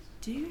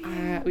 do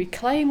you? We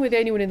claim we're the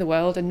only one in the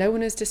world and no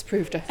one has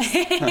disproved us.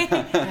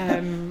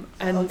 And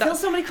Until that's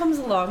somebody comes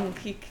along,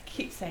 you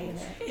keep saying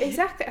it.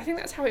 exactly, I think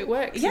that's how it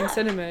works Yeah. in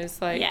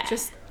cinemas. Like, Yeah.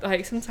 just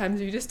like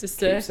sometimes you just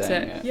assert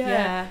saying it. it.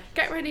 Yeah.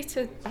 Get ready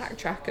to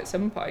backtrack at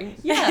some point.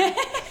 Yeah.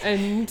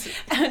 And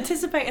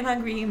Anticipate an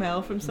angry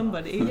email from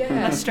somebody in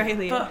Yeah.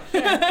 Australia. But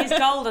it's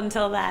gold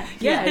until then.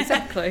 yeah,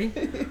 exactly.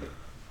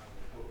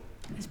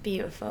 It's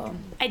beautiful.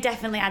 It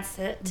definitely adds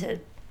to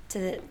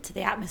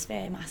the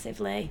atmosphere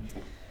massively.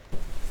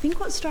 I think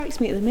what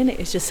strikes me at the minute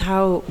is just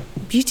how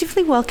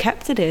beautifully well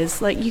kept it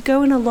is. Like, you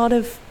go in a lot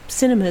of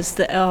cinemas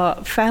that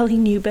are fairly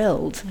new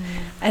build,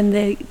 and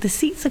the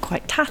seats are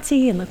quite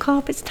tatty and the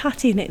carpet's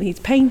tatty and it needs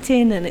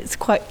painting, and it's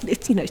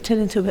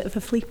turned into a bit of a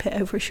flea pit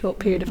over a short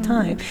period of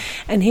time.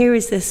 And here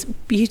is this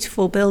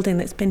beautiful building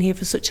that's been here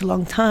for such a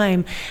long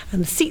time,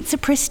 and the seats are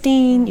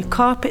pristine, your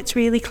carpet's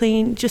really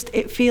clean. Just,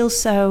 it feels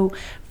so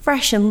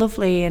fresh and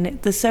lovely,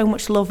 and there's so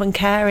much love and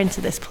care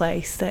into this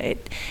place that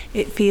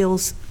it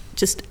feels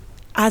just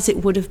as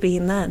it would have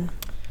been then.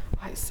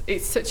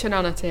 It's such an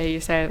honour to hear you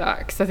say that,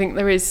 because I think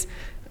there's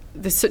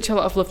such a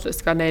lot of love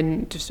that's gone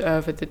in just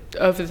over the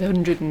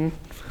 100 and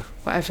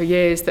whatever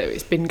years that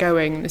it's been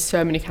going. There's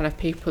so many kind of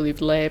people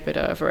who've laboured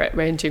over it,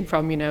 ranging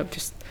from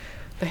just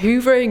the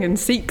hoovering and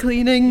seat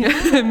cleaning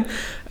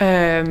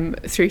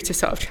through to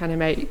sort of trying to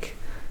make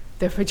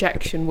the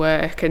projection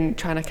work and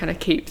trying to kind of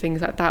keep things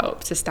like that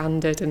up to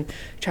standard and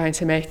trying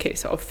to make it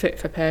sort of fit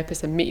for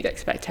purpose and meet the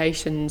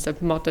expectations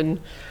of modern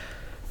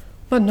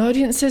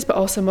audiences, but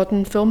also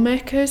modern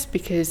filmmakers,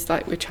 because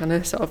like we're trying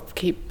to sort of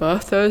keep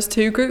both those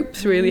two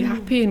groups really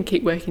happy and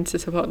keep working to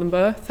support them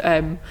both.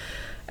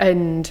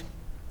 And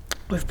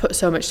we've put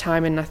so much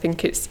time in. I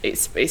think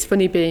it's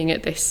funny being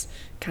at this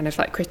kind of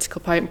like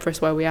critical point for us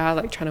where we are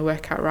like trying to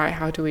work out, right,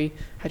 how do we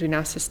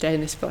now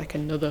sustain this for like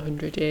another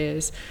 100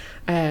 years,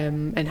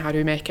 and how do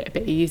we make it a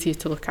bit easier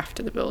to look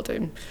after the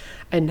building.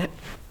 And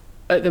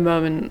at the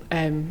moment,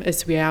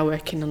 as we are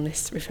working on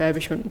this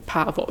refurbishment,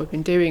 part of what we've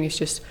been doing is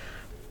just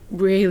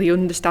really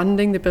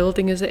understanding the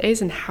building as it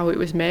is and how it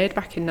was made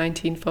back in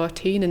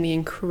 1914 and the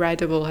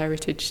incredible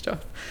heritage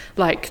stuff,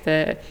 like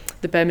the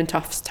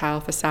Bermentofts tile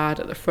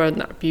facade at the front,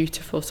 that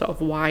beautiful sort of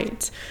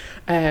white,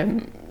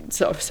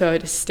 sort of so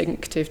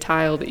distinctive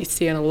tile that you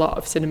see in a lot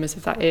of cinemas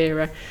of that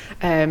era.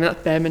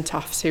 That's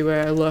Bermentofts, who were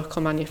a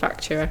local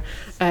manufacturer,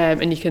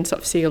 and you can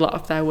sort of see a lot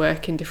of their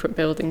work in different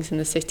buildings in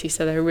the city,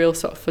 so they're real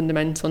sort of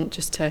fundamental, not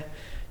just to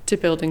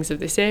buildings of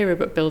this era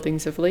but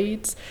buildings of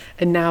Leeds.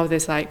 And now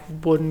there's like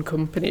one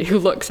company who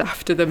looks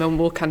after them and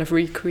will kind of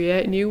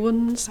recreate new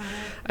ones.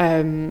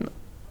 And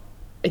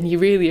you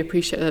really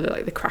appreciate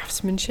the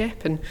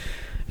craftsmanship. And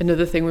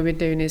another thing we've been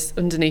doing is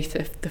underneath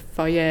the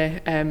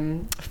foyer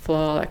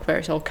floor, like where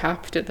it's all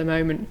carpeted at the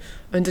moment,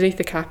 underneath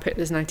the carpet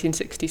there's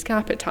 1960s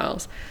carpet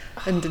tiles.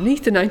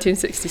 Underneath the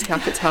 1960s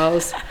carpet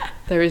tiles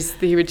there is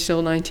the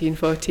original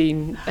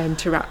 1914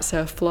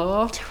 terrazzo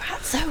floor.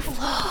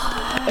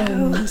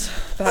 And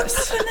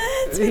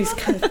that's these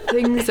kind of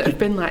things that have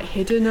been like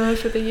hidden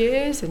over the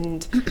years.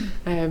 And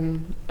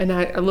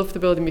I love the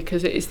building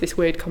because it is this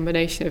weird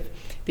combination of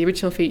the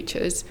original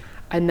features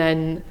and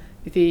then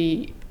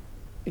the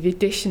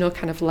additional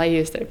kind of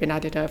layers that have been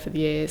added over the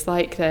years.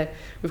 Like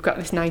we've got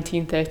this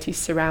 1930s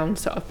surround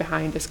sort of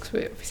behind us because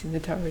we're in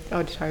the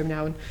auditorium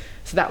now, and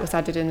so that was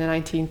added in the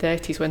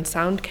 1930s when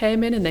sound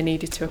came in and they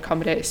needed to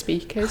accommodate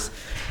speakers.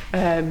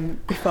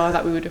 Before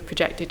that we would have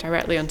projected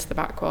directly onto the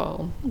back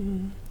wall.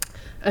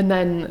 And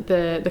then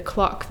the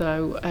clock,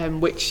 though,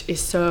 which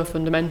is so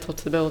fundamental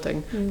to the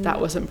building,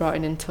 that wasn't brought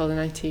in until the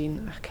I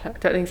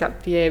don't think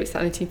exact the year, it's the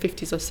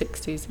 1950s or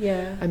 60s.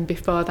 Yeah. And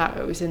before that,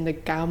 it was in the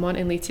Gaumont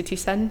in Leeds City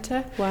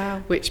Centre, Wow.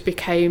 which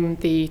became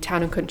the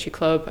Town and Country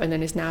Club and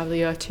then is now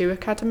the O2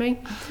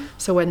 Academy.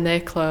 So when they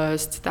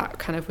closed, that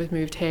kind of was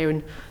moved here.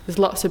 And there's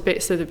lots of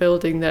bits of the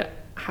building that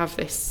have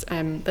this,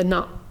 they're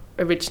not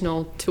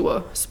original to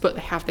us, but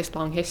they have this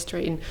long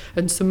history.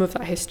 And some of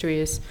that history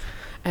is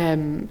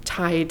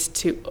tied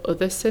to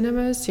other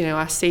cinemas.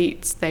 Our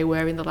seats, they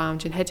were in the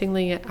lounge in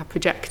Headingley, our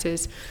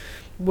projectors,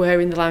 were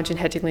in the lounge in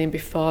Headingley, and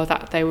before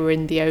that they were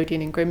in the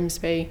Odeon in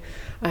Grimsby.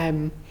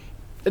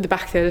 At the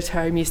back of the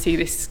auditorium you see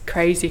this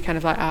crazy kind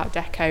of like Art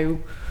Deco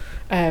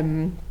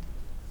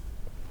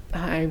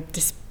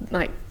just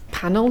like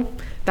panel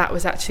that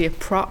was actually a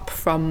prop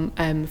from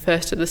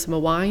First of the Summer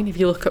Wine. If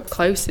you look up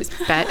close, it's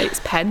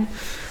pen,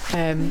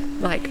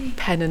 like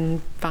pen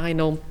and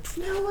vinyl.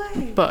 No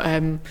way.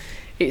 But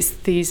it's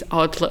these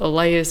odd little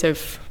layers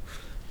of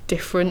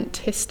different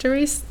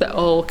histories that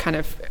all kind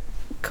of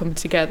come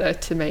together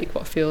to make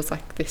what feels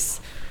like this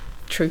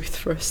truth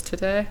for us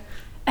today.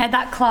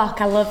 That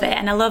clock, I love it,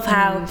 and I love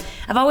how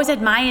I've always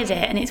admired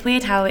it, and it's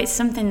weird how it's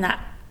something that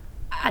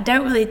I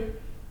don't really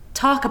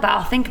talk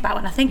about or think about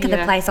when I think of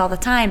the place all the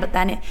time, but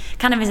then it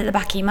kind of is at the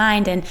back of your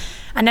mind. And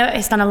I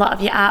noticed on a lot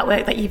of your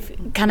artwork that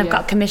you've kind of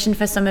got commissioned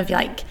for some of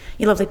your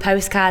lovely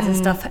postcards and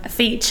stuff, a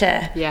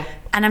feature. Yeah.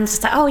 And I'm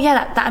just like, oh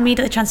yeah, that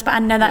immediately transpires. I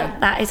know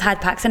that is Hyde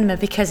Park Cinema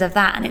because of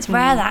that, and it's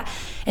rare that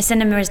a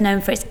cinema is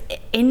known for its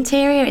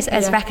interior, it's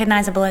as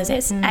recognisable as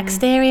its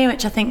exterior,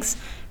 which I think's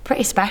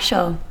pretty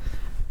special.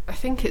 I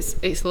think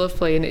it's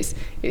lovely, and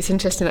it's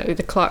interesting that with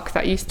the clock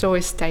that used to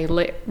always stay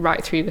lit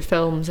right through the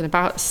films, and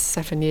about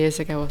 7 years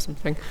ago or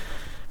something,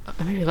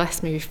 maybe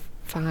less, maybe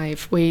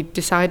 5, we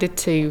decided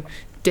to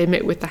dim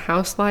it with the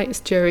house lights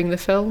during the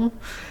film,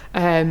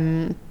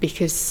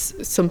 because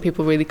some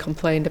people really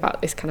complained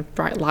about this kind of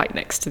bright light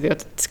next to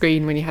the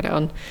screen when you had it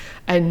on,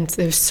 and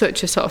there was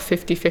such a sort of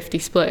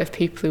 50-50 split of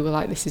people who were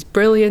like, this is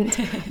brilliant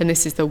and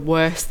this is the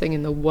worst thing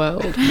in the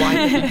world, why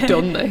have you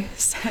done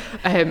this?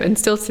 And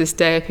still to this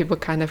day people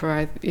kind of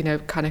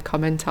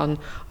comment on,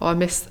 I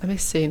miss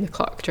seeing the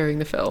clock during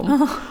the film.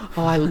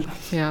 I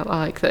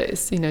like that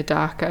it's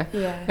darker,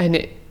 and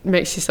it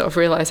makes you sort of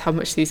realise how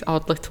much these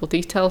odd little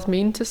details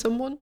mean to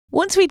someone.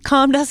 Once we'd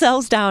calmed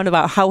ourselves down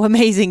about how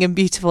amazing and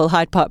beautiful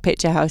Hyde Park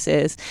Picture House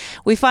is,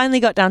 we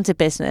finally got down to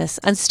business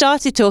and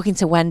started talking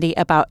to Wendy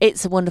about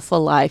It's a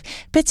Wonderful Life,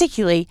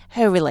 particularly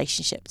her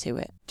relationship to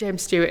it.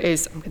 James Stewart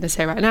is, I'm going to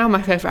say right now,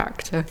 my favourite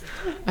actor.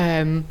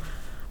 I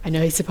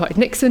know he supported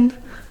Nixon.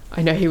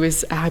 I know he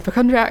was a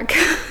hypochondriac.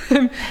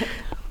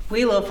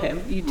 We love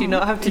him. You do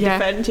not have to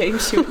defend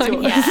James Stewart to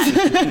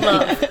us.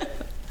 Love.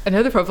 I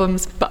know the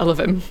problems, but I love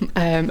him,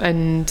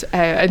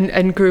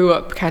 and grew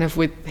up kind of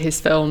with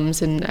his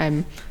films,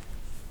 and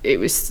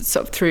it was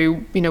sort of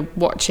through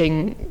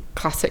watching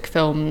classic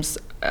films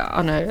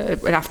on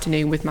an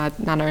afternoon with my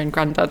nana and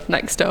granddad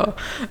next door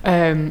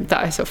that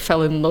I sort of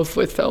fell in love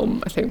with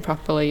film, I think,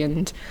 properly,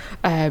 and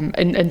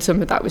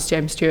some of that was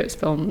James Stewart's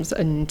films,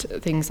 and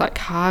things like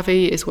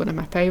Harvey is one of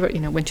my favourite,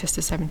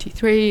 Winchester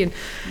 73, and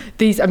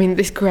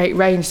this great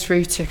range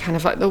through to kind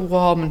of like the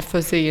warm and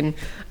fuzzy, and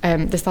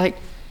there's like,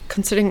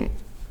 considering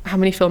how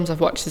many films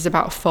I've watched, there's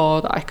about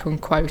 4 that I can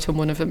quote, and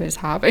one of them is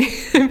Harvey.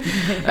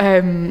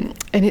 And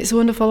It's a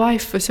Wonderful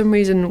Life, for some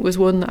reason, was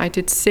one that I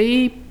did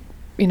see,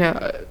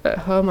 at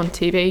home on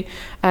TV,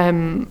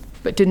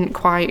 but didn't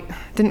quite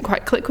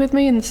click with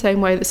me in the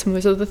same way that some of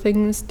his other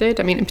things did.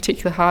 I mean, in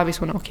particular,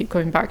 Harvey's one I'll keep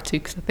going back to,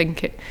 because I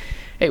think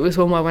it was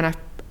one where when I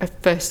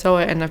first saw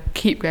it, and I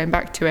keep going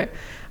back to it,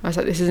 I was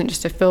like, this isn't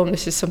just a film,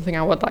 this is something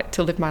I would like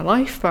to live my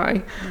life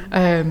by.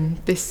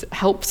 This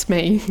helps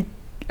me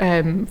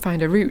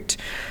find a route,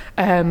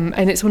 and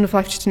It's a Wonderful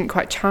Life just didn't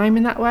quite chime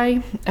in that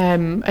way,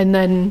 and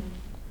then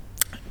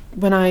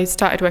when I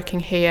started working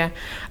here,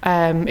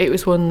 it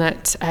was one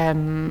that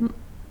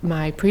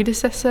my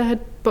predecessor had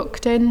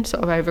booked in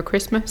sort of over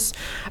Christmas,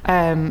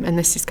 and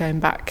this is going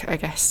back, I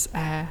guess,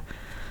 about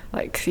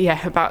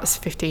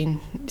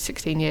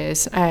 15-16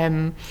 years,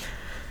 and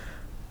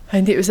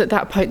it was at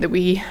that point that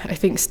we, I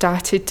think,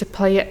 started to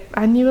play it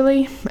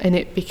annually, and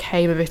it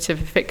became a bit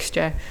of a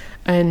fixture.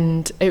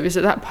 And it was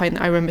at that point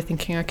that I remember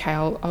thinking, okay,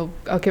 I'll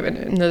give it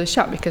another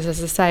shot, because,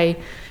 as I say,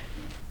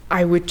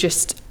 I would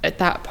just, at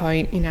that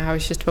point, I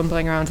was just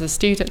bumbling around as a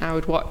student, I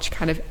would watch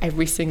kind of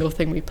every single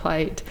thing we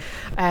played.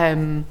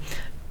 And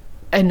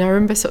I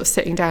remember sort of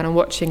sitting down and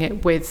watching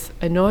it with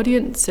an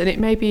audience, and I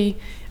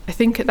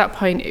think at that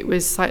point it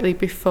was slightly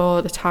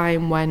before the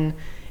time when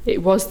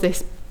it was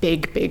this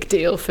big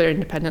deal for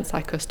independents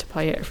like us to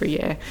play it every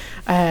year,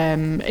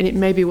 and it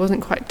maybe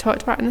wasn't quite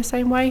talked about in the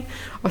same way,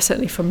 or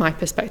certainly from my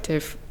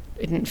perspective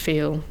it didn't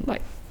feel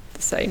like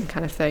the same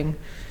kind of thing.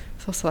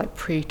 It's also like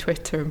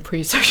pre-Twitter and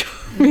pre-social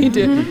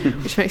media,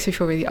 which makes me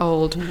feel really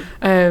old,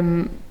 but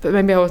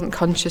maybe I wasn't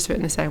conscious of it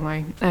in the same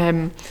way,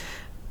 and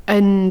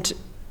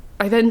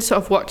I then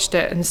sort of watched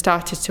it and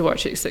started to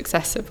watch it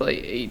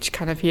successively each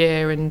kind of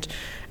year, and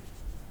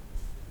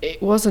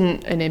it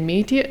wasn't an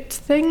immediate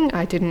thing.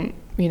 I didn't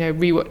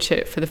rewatch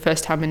it for the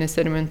first time in a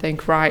cinema and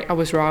think, right, I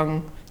was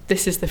wrong,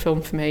 this is the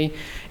film for me.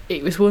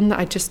 It was one that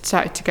I just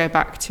started to go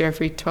back to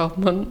every 12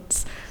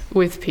 months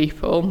with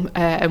people,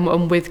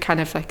 and with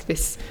kind of like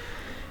this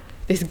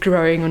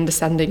growing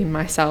understanding in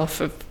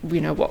myself of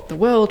what the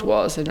world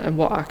was and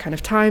what our kind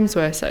of times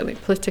were, certainly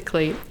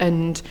politically,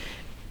 and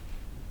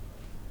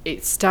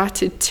it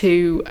started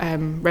to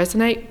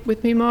resonate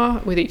with me more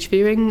with each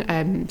viewing,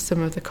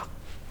 some of the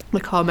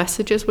core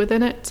messages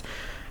within it,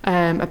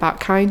 about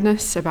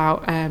kindness,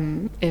 about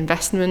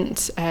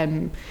investment,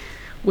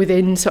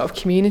 within sort of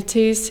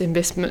communities,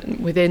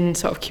 investment within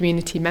sort of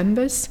community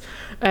members.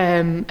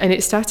 And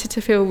it started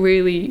to feel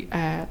really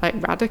like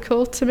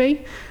radical to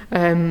me.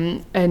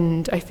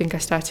 And I think I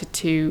started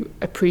to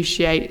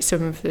appreciate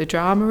some of the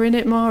drama in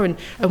it more. And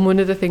one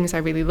of the things I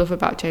really love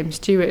about James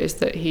Stewart is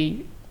that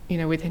he, you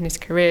know, within his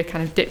career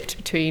kind of dipped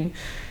between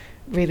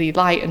really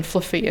light and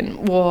fluffy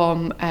and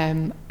warm,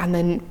 and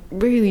then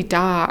really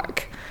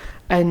dark.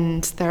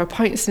 And there are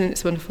points in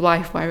It's a Wonderful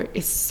Life where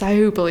it's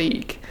so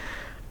bleak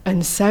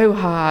and so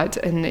hard,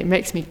 and it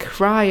makes me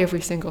cry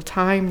every single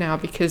time now,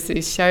 because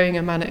he's showing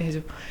a man at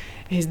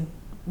his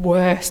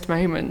worst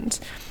moment,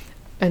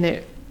 and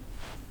it,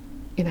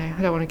 you know,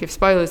 I don't want to give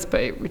spoilers,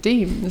 but it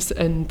redeems,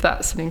 and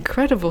that's an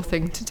incredible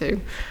thing to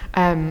do.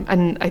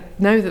 And I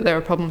know that there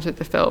are problems with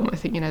the film. I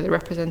think, you know, the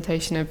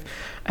representation of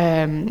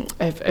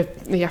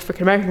the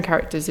African American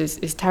characters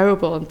is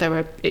terrible, and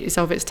it is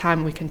of its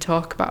time. We can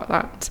talk about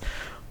that,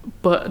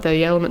 but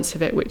the elements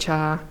of it which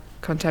are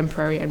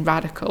contemporary and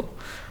radical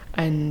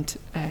and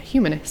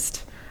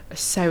humanist are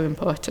so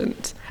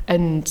important.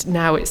 And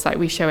now it's like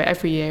we show it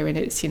every year, and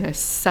it's, you know,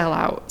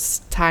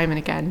 sellouts time and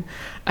again.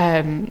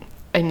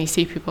 And you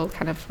see people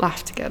kind of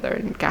laugh together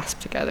and gasp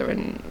together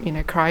and, you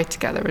know, cry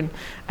together,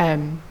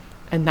 and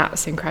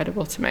that's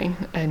incredible to me,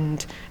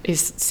 and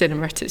is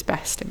cinema at its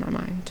best in my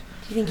mind.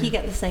 Do you think you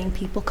get the same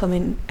people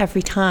coming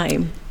every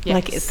time? Yes.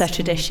 Like it's their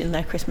tradition,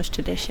 their Christmas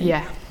tradition?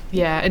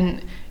 Yeah,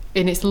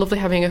 and it's lovely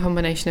having a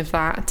combination of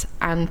that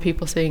and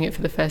people seeing it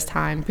for the first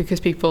time, because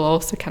people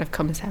also kind of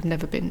come and say, I've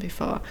never been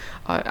before.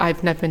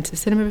 I've never been to the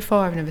cinema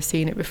before, I've never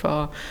seen it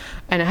before.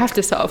 And I have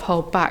to sort of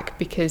hold back,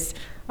 because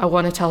I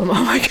want to tell them,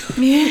 oh my God.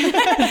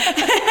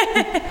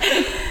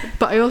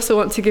 But I also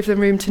want to give them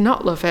room to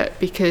not love it,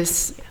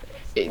 because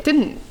it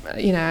didn't,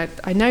 you know,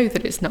 I know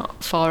that it's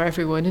not for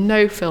everyone, and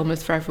no film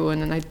is for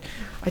everyone. And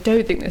I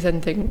don't think there's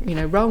anything, you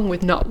know, wrong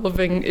with not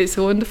loving It's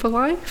a Wonderful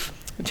Life.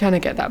 I'm trying to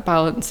get that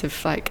balance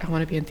of, like, I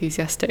want to be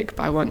enthusiastic,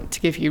 but I want to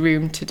give you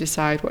room to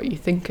decide what you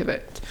think of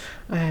it.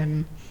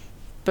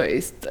 But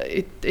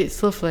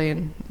it's lovely,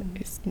 and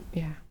it's,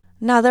 yeah.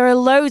 Now, there are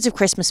loads of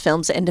Christmas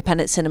films that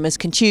independent cinemas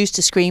can choose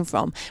to screen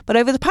from, but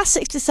over the past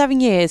 6 to 7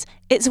 years,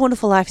 It's a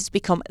Wonderful Life has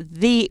become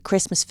the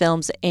Christmas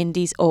films that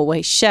indies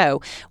always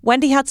show.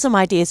 Wendy had some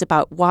ideas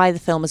about why the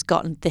film has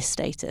gotten this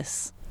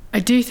status.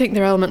 I do think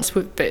there are elements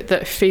with it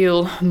that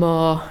feel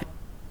more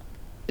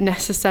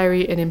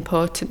necessary and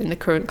important in the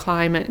current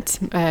climate,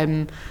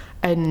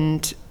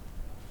 and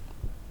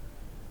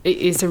it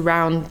is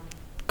around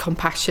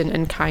compassion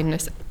and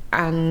kindness,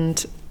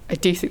 and I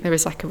do think there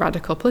is like a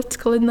radical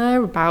political in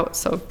there about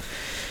sort of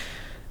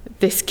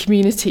this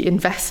community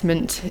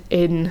investment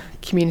in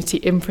community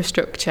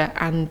infrastructure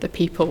and the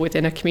people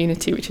within a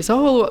community, which is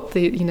all what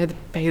the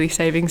Bailey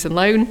Savings and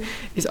Loan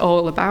is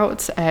all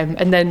about.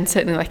 And then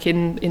certainly like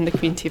in the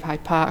community of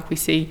Hyde Park, we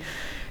see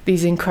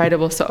these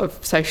incredible sort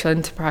of social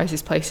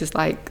enterprises, places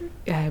like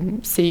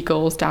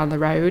Seagulls down the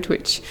road,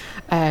 which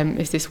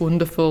is this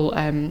wonderful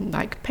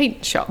like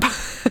paint shop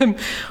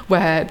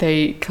where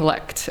they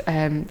collect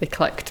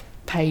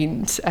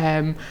paint,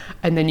 and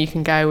then you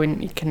can go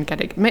and you can get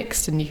it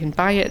mixed and you can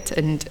buy it,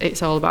 and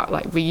it's all about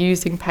like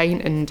reusing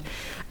paint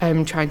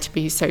and trying to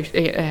be so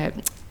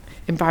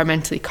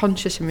environmentally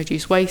conscious and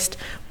reduce waste.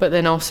 But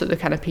then also the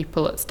kind of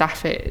people that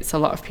staff it, it's a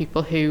lot of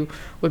people who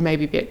would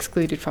maybe be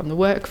excluded from the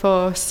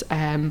workforce.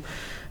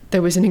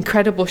 There was an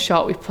incredible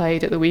short we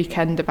played at the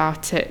weekend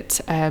about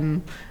it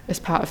as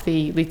part of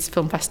the Leeds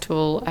Film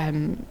Festival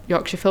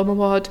Yorkshire Film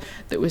Award,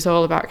 that was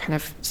all about kind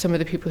of some of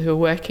the people who are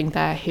working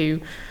there, who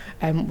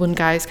one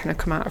guy's kind of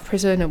come out of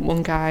prison, and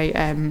one guy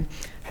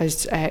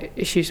has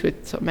issues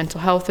with sort of mental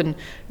health, and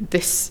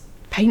this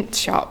paint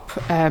shop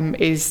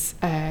is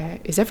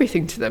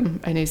everything to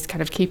them and is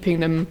kind of keeping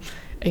them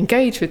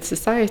engaged with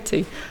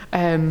society.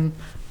 And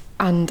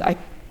I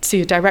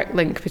see a direct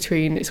link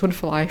between It's a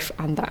Wonderful Life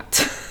and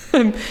that.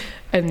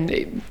 And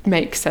it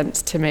makes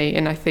sense to me.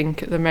 And I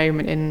think at the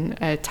moment, in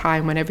a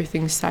time when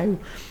everything's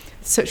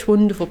such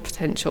wonderful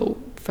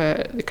potential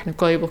for the kind of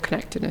global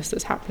connectedness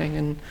that's happening,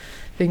 and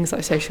things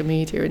like social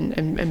media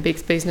and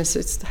big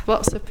businesses,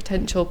 lots of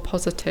potential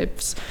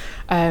positives,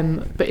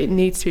 but it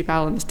needs to be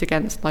balanced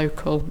against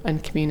local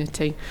and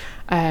community.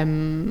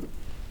 And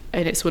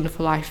It's a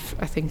Wonderful Life,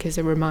 I think, is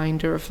a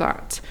reminder of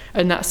that.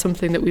 And that's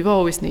something that we've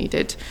always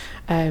needed.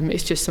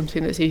 It's just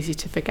something that's easy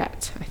to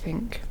forget, I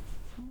think.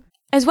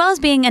 As well as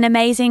being an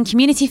amazing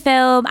community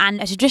film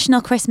and a traditional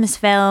Christmas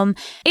film,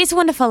 It's a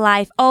Wonderful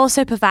Life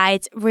also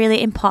provides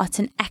really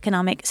important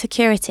economic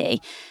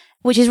security,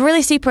 which is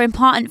really super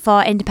important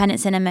for independent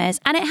cinemas,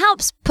 and it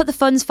helps put the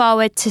funds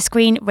forward to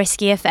screen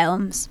riskier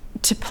films.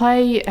 To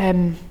play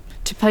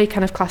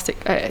kind of classic,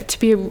 to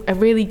be a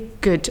really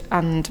good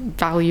and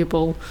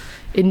valuable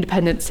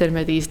independent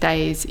cinema these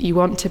days, you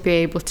want to be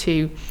able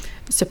to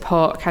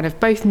support kind of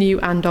both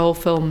new and old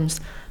films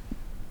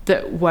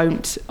that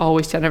won't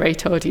always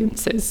generate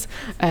audiences,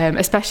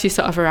 especially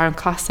sort of around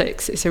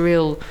classics. It's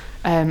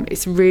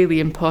really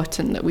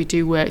important that we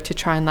do work to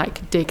try and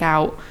like dig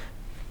out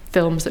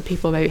films that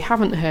people maybe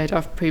haven't heard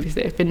of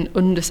previously, have been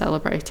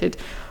under-celebrated,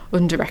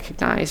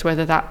 under-recognised,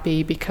 whether that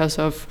be because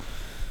of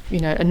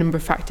a number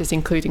of factors,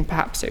 including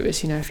perhaps it was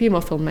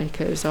female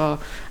filmmakers or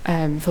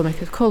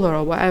filmmakers of colour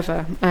or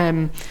whatever,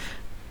 and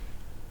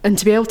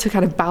to be able to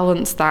kind of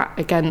balance that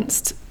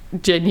against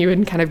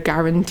genuine kind of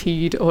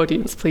guaranteed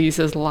audience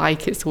pleasers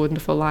like It's a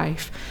Wonderful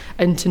Life,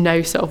 and to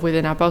know sort of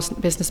within our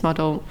business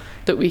model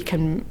that we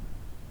can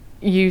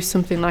use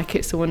something like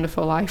It's a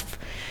Wonderful Life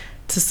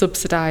to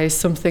subsidise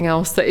something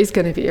else that is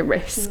going to be a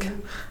risk.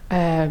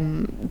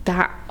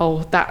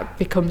 That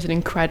becomes an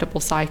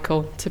incredible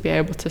cycle to be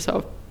able to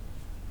sort of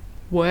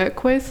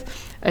work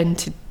with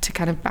and to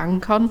kind of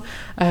bank on.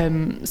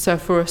 So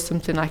for us,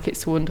 something like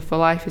It's a Wonderful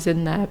Life is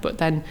in there, but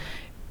then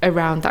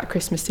around that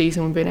Christmas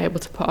season we've been able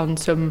to put on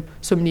some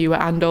newer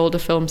and older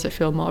films that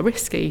feel more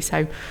risky.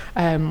 So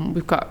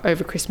we've got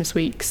over Christmas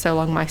week So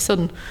Long My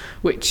Son,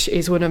 which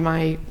is one of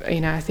my,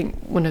 I think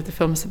one of the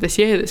films of this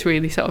year that's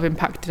really sort of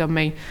impacted on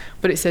me.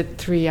 But it's a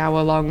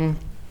 3-hour long,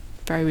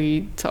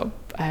 very sort of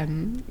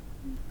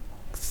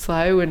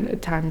slow and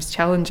at times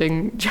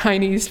challenging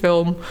Chinese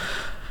film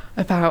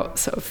about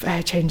sort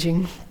of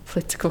changing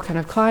political kind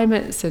of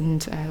climates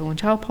and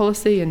one-child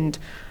policy and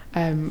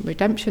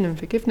redemption and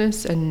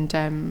forgiveness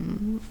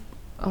and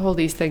all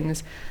these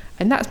things.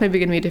 And that's maybe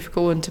going to be a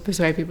difficult one to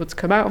persuade people to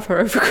come out for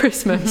over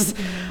Christmas.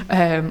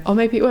 Or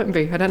maybe it won't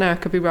be, I don't know, I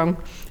could be wrong.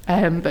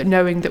 But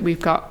knowing that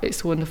we've got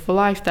It's a Wonderful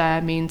Life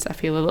there means I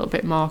feel a little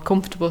bit more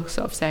comfortable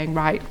sort of saying,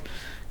 right,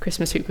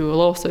 Christmas week we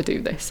will also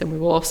do this, and we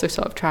will also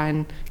sort of try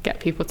and get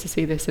people to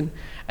see this,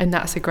 and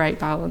that's a great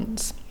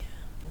balance.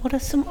 What are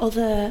some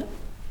other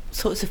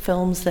sorts of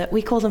films that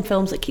we call them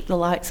films that keep the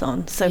lights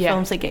on? So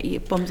films that get you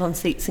bums on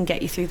seats and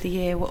get you through the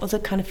year. What other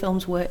kind of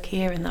films work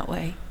here in that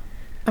way?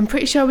 I'm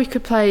pretty sure we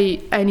could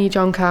play any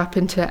John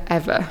Carpenter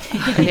ever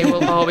and it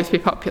will always be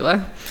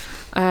popular.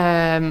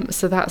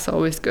 So that's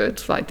always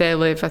good. Like They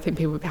Live, I think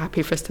people would be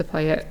happy for us to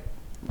play it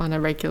on a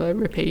regular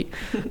repeat.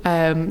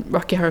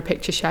 Rocky Horror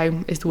Picture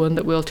Show is the one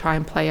that we'll try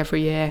and play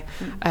every year.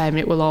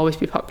 It will always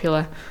be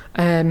popular.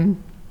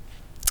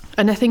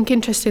 And I think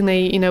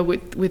interestingly,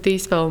 with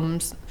these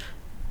films,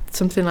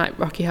 something like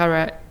Rocky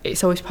Horror,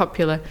 it's always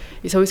popular.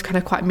 It's always kind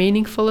of quite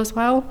meaningful as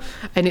well.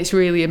 And it's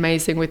really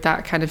amazing with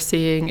that kind of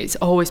seeing, it's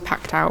always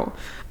packed out.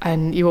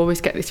 And you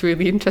always get this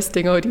really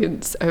interesting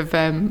audience of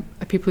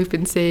people who've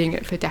been seeing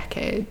it for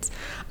decades.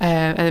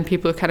 And then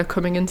people are kind of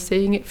coming and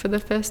seeing it for the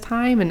first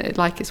time. And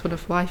like It's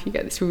Wonderful Life, you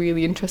get this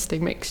really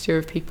interesting mixture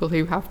of people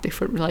who have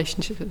different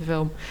relationships with the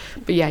film.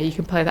 But yeah, you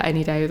can play that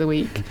any day of the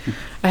week.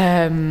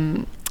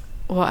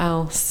 What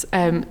else?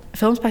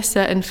 Films by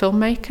certain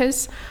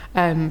filmmakers.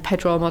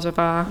 Pedro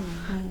Almodovar,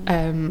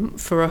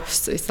 for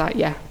us, it's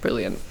like,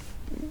 brilliant.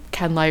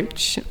 Ken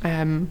Loach.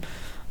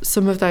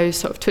 Some of those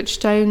sort of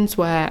touchstones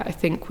where I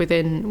think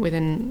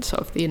within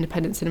sort of the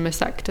independent cinema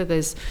sector,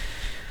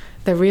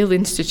 they're real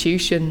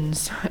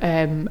institutions,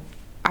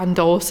 and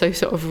also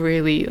sort of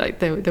really like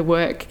the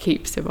work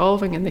keeps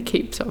evolving and they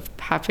keep sort of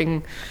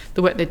having,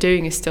 the work they're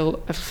doing is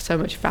still of so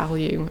much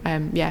value.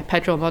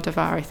 Pedro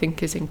Almodovar I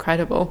think is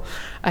incredible,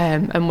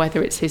 and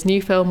whether it's his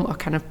new film or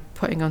kind of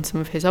putting on some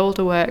of his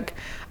older work,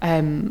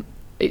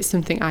 it's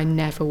something I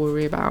never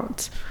worry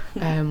about,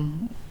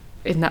 and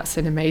that's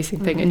an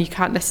amazing thing. And you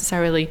can't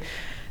necessarily,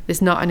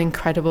 there's not an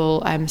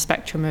incredible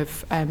spectrum of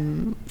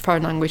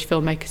foreign language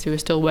filmmakers who are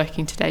still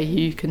working today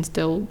who you can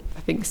still,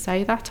 I think,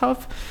 say that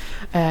of,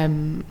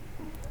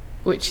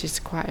 which is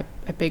quite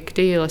a big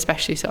deal,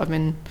 especially sort of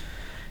in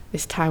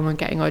this time when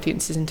getting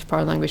audiences into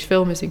foreign language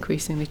film is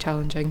increasingly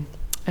challenging.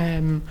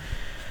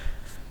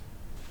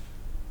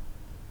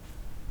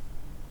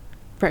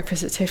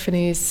 Breakfast at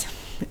Tiffany's,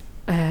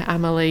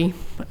 Amelie,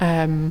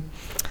 In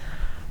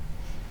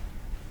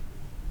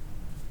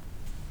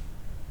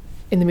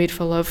the Mood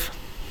for Love.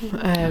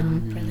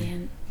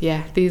 Brilliant.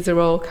 Yeah, these are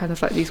all kind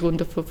of like these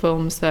wonderful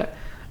films that,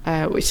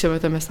 which some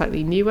of them are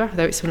slightly newer,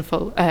 though it's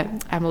wonderful.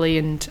 Emily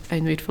and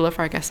In the Mood for Love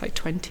are, I guess, like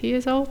 20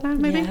 years old now,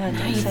 maybe.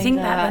 Yeah, You think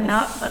that, but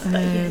not. But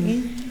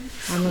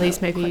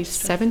Emily's maybe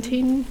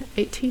 17,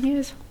 18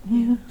 years.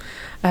 Yeah.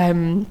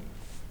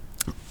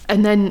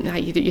 And then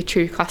your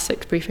true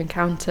classics, Brief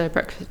Encounter,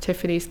 Breakfast at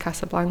Tiffany's,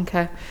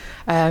 Casablanca.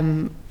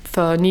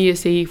 For New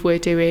Year's Eve, we're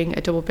doing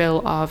a double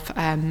bill of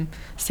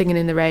Singing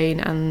in the Rain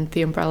and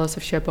The Umbrellas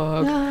of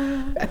Cherbourg.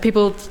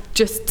 People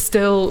just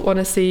still want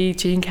to see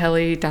Gene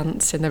Kelly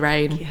dance in the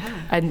rain.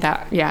 Yeah. And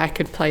that, I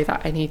could play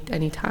that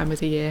any time of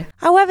the year.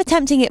 However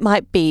tempting it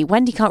might be,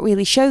 Wendy can't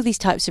really show these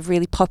types of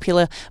really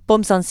popular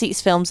bums on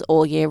seats films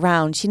all year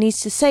round. She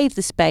needs to save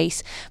the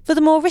space for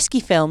the more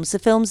risky films, the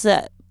films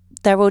that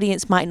their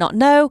audience might not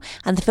know,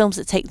 and the films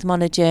that take them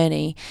on a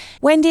journey.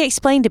 Wendy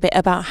explained a bit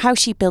about how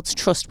she builds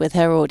trust with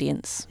her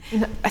audience.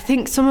 I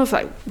think some of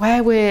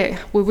where we're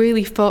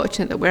really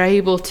fortunate that we're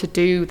able to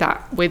do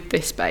that with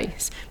this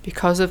space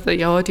because of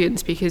the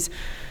audience, because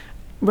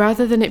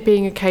rather than it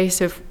being a case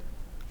of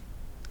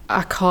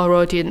our core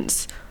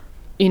audience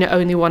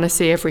only want to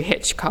see every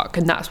Hitchcock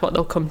and that's what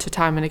they'll come to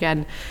time and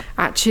again,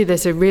 actually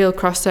there's a real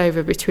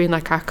crossover between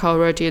our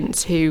core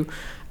audience who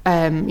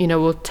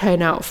will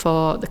turn out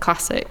for the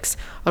classics,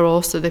 are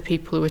also the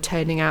people who are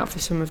turning out for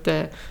some of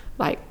the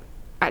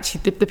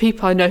actually the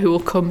people I know who will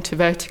come to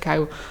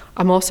Vertigo,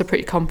 I'm also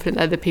pretty confident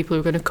they're the people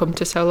who are going to come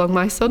to So Long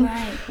My Son.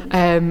 Right.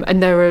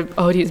 And there are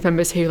audience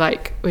members who,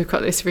 like, we've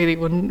got this really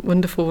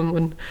wonderful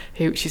woman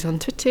who, she's on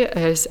Twitter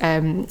as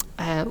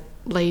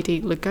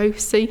Lady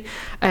Lugosi,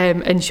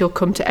 and she'll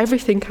come to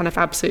everything kind of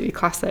absolutely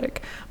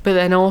classic, but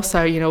then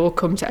also, you know, will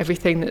come to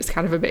everything that's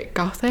kind of a bit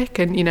gothic,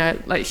 and, you know,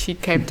 like she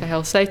came to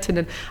Hail Satan,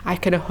 and I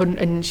can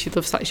and she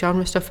loves like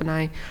genre stuff, and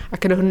I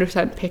can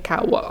 100% pick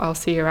out what I'll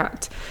see her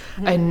at.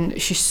 And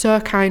she's so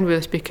kind with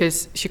us,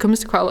 because she comes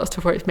to quite a lot of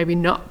stuff where it's maybe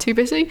not too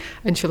busy,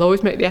 and she'll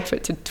always make the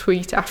effort to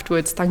tweet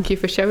afterwards, thank you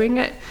for showing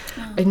it.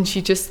 And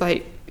she just,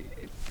 like,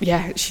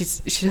 yeah,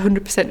 she's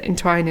 100%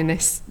 entwined in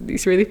this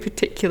really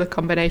particular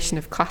combination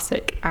of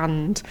classic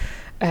and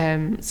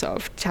sort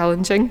of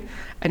challenging,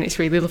 and it's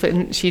really lovely.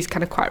 And she's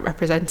kind of quite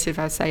representative,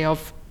 I'd say,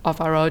 of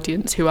our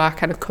audience, who are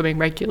kind of coming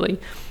regularly,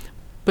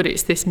 but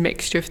it's this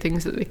mixture of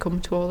things that they come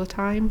to all the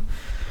time.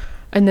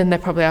 And then there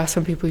probably are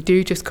some people who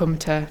do just come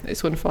to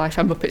It's Wonderful Life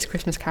and Muppets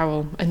Christmas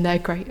Carol, and they're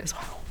great as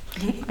well.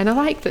 And I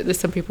like that there's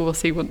some people we'll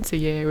see once a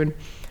year, and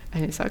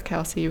it's okay,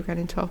 I'll see you again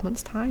in 12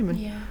 months' time,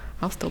 and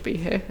I'll still be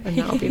here, and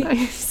that'll be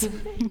nice.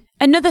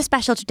 Another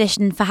special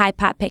tradition for Hyde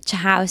Park Picture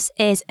House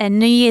is a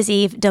New Year's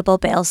Eve double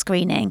bill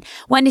screening.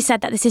 Wendy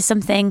said that this is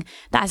something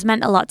that has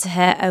meant a lot to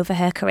her over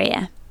her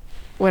career.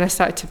 When I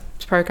started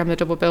to programme the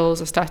double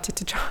bills, I started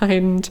to try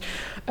and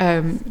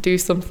do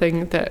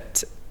something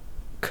that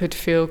could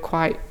feel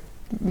quite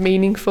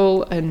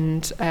meaningful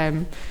and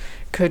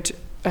could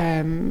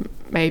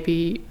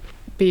maybe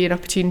be an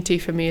opportunity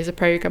for me as a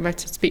programmer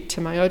to speak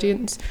to my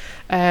audience.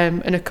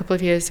 And a couple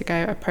of years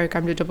ago, I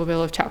programmed a double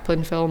bill of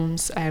Chaplin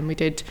films, and we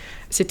did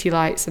City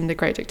Lights and The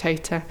Great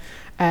Dictator.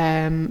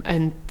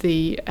 And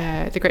the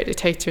Great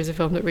Dictator is a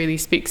film that really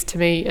speaks to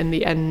me, and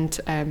the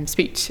end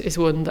speech is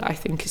one that I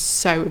think is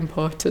so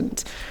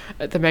important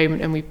at the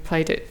moment. And we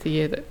played it the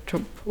year that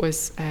Trump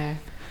was,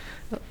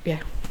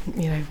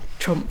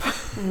 Trump.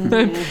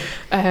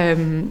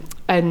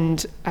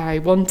 And I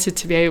wanted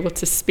to be able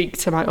to speak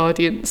to my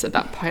audience at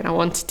that point. I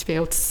wanted to be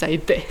able to say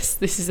this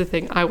is the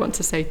thing I want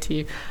to say to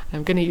you.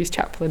 I'm going to use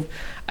Chaplin.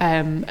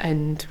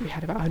 And we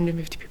had about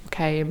 150 people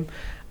came,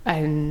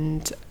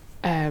 and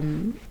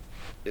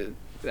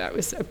that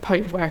was a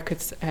point where I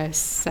could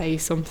say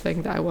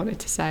something that I wanted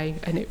to say,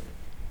 and it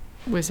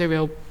was a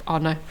real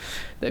honour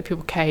that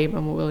people came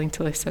and were willing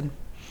to listen.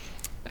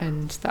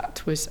 And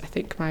that was, I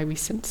think, my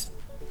recent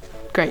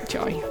great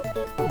joy.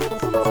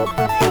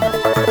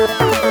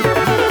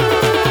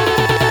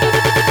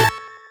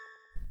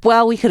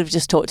 Well, we could have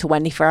just talked to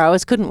Wendy for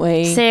hours, couldn't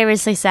we?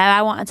 Seriously, Sarah,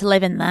 I wanted to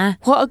live in there.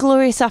 What a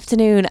glorious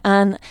afternoon.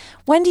 And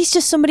Wendy's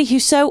just somebody who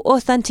so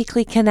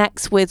authentically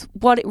connects with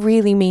what it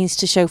really means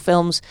to show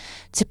films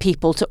to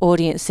people, to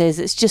audiences.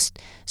 It's just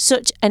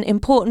such an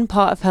important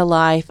part of her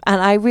life.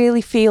 And I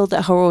really feel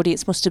that her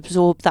audience must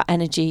absorb that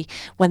energy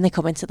when they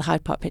come into the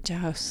Hyde Park Picture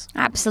House.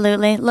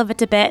 Absolutely. Love her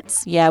to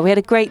bits. Yeah, we had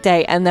a great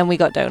day, and then we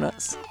got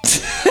donuts.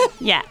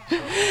 Yeah.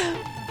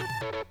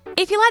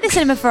 If you like the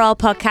Cinema for All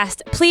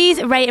podcast,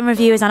 please rate and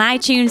review us on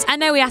iTunes. I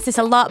know we ask this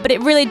a lot, but it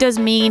really does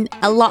mean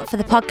a lot for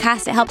the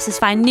podcast. It helps us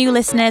find new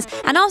listeners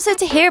and also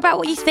to hear about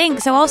what you think.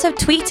 So also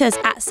tweet us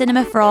at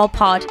Cinema for All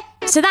Pod.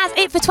 So that's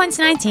it for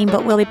 2019,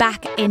 but we'll be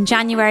back in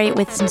January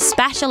with some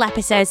special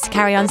episodes to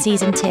carry on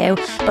season 2.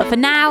 But for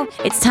now,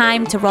 it's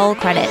time to roll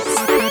credits.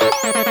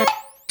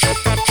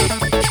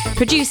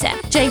 Producer,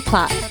 Jay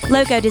Platt.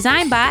 logo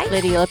designed by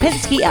Lydia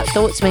Lipinski at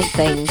Thoughts Make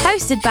Things.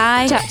 hosted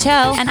by Jack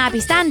Chell. and Abby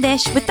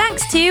Standish, with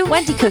thanks to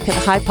Wendy Cook at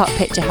the Hyde Park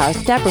Picture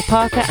House, Deborah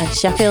Parker and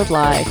Sheffield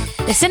Live.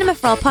 the Cinema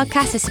for All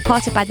podcast is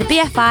supported by the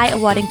BFI,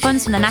 awarding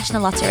funds from the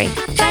National Lottery.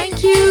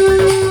 Thank you.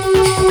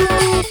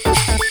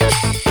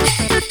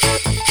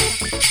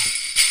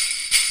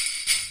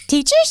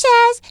 Teacher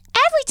says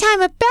every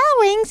time a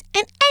bell rings,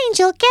 an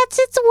angel gets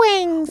its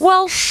wings.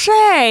 Well,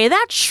 say,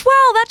 that's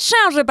swell. That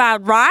sounds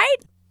about right.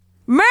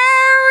 Merry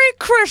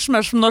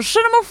Christmas from the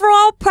Cinema for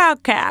All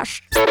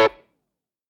podcast.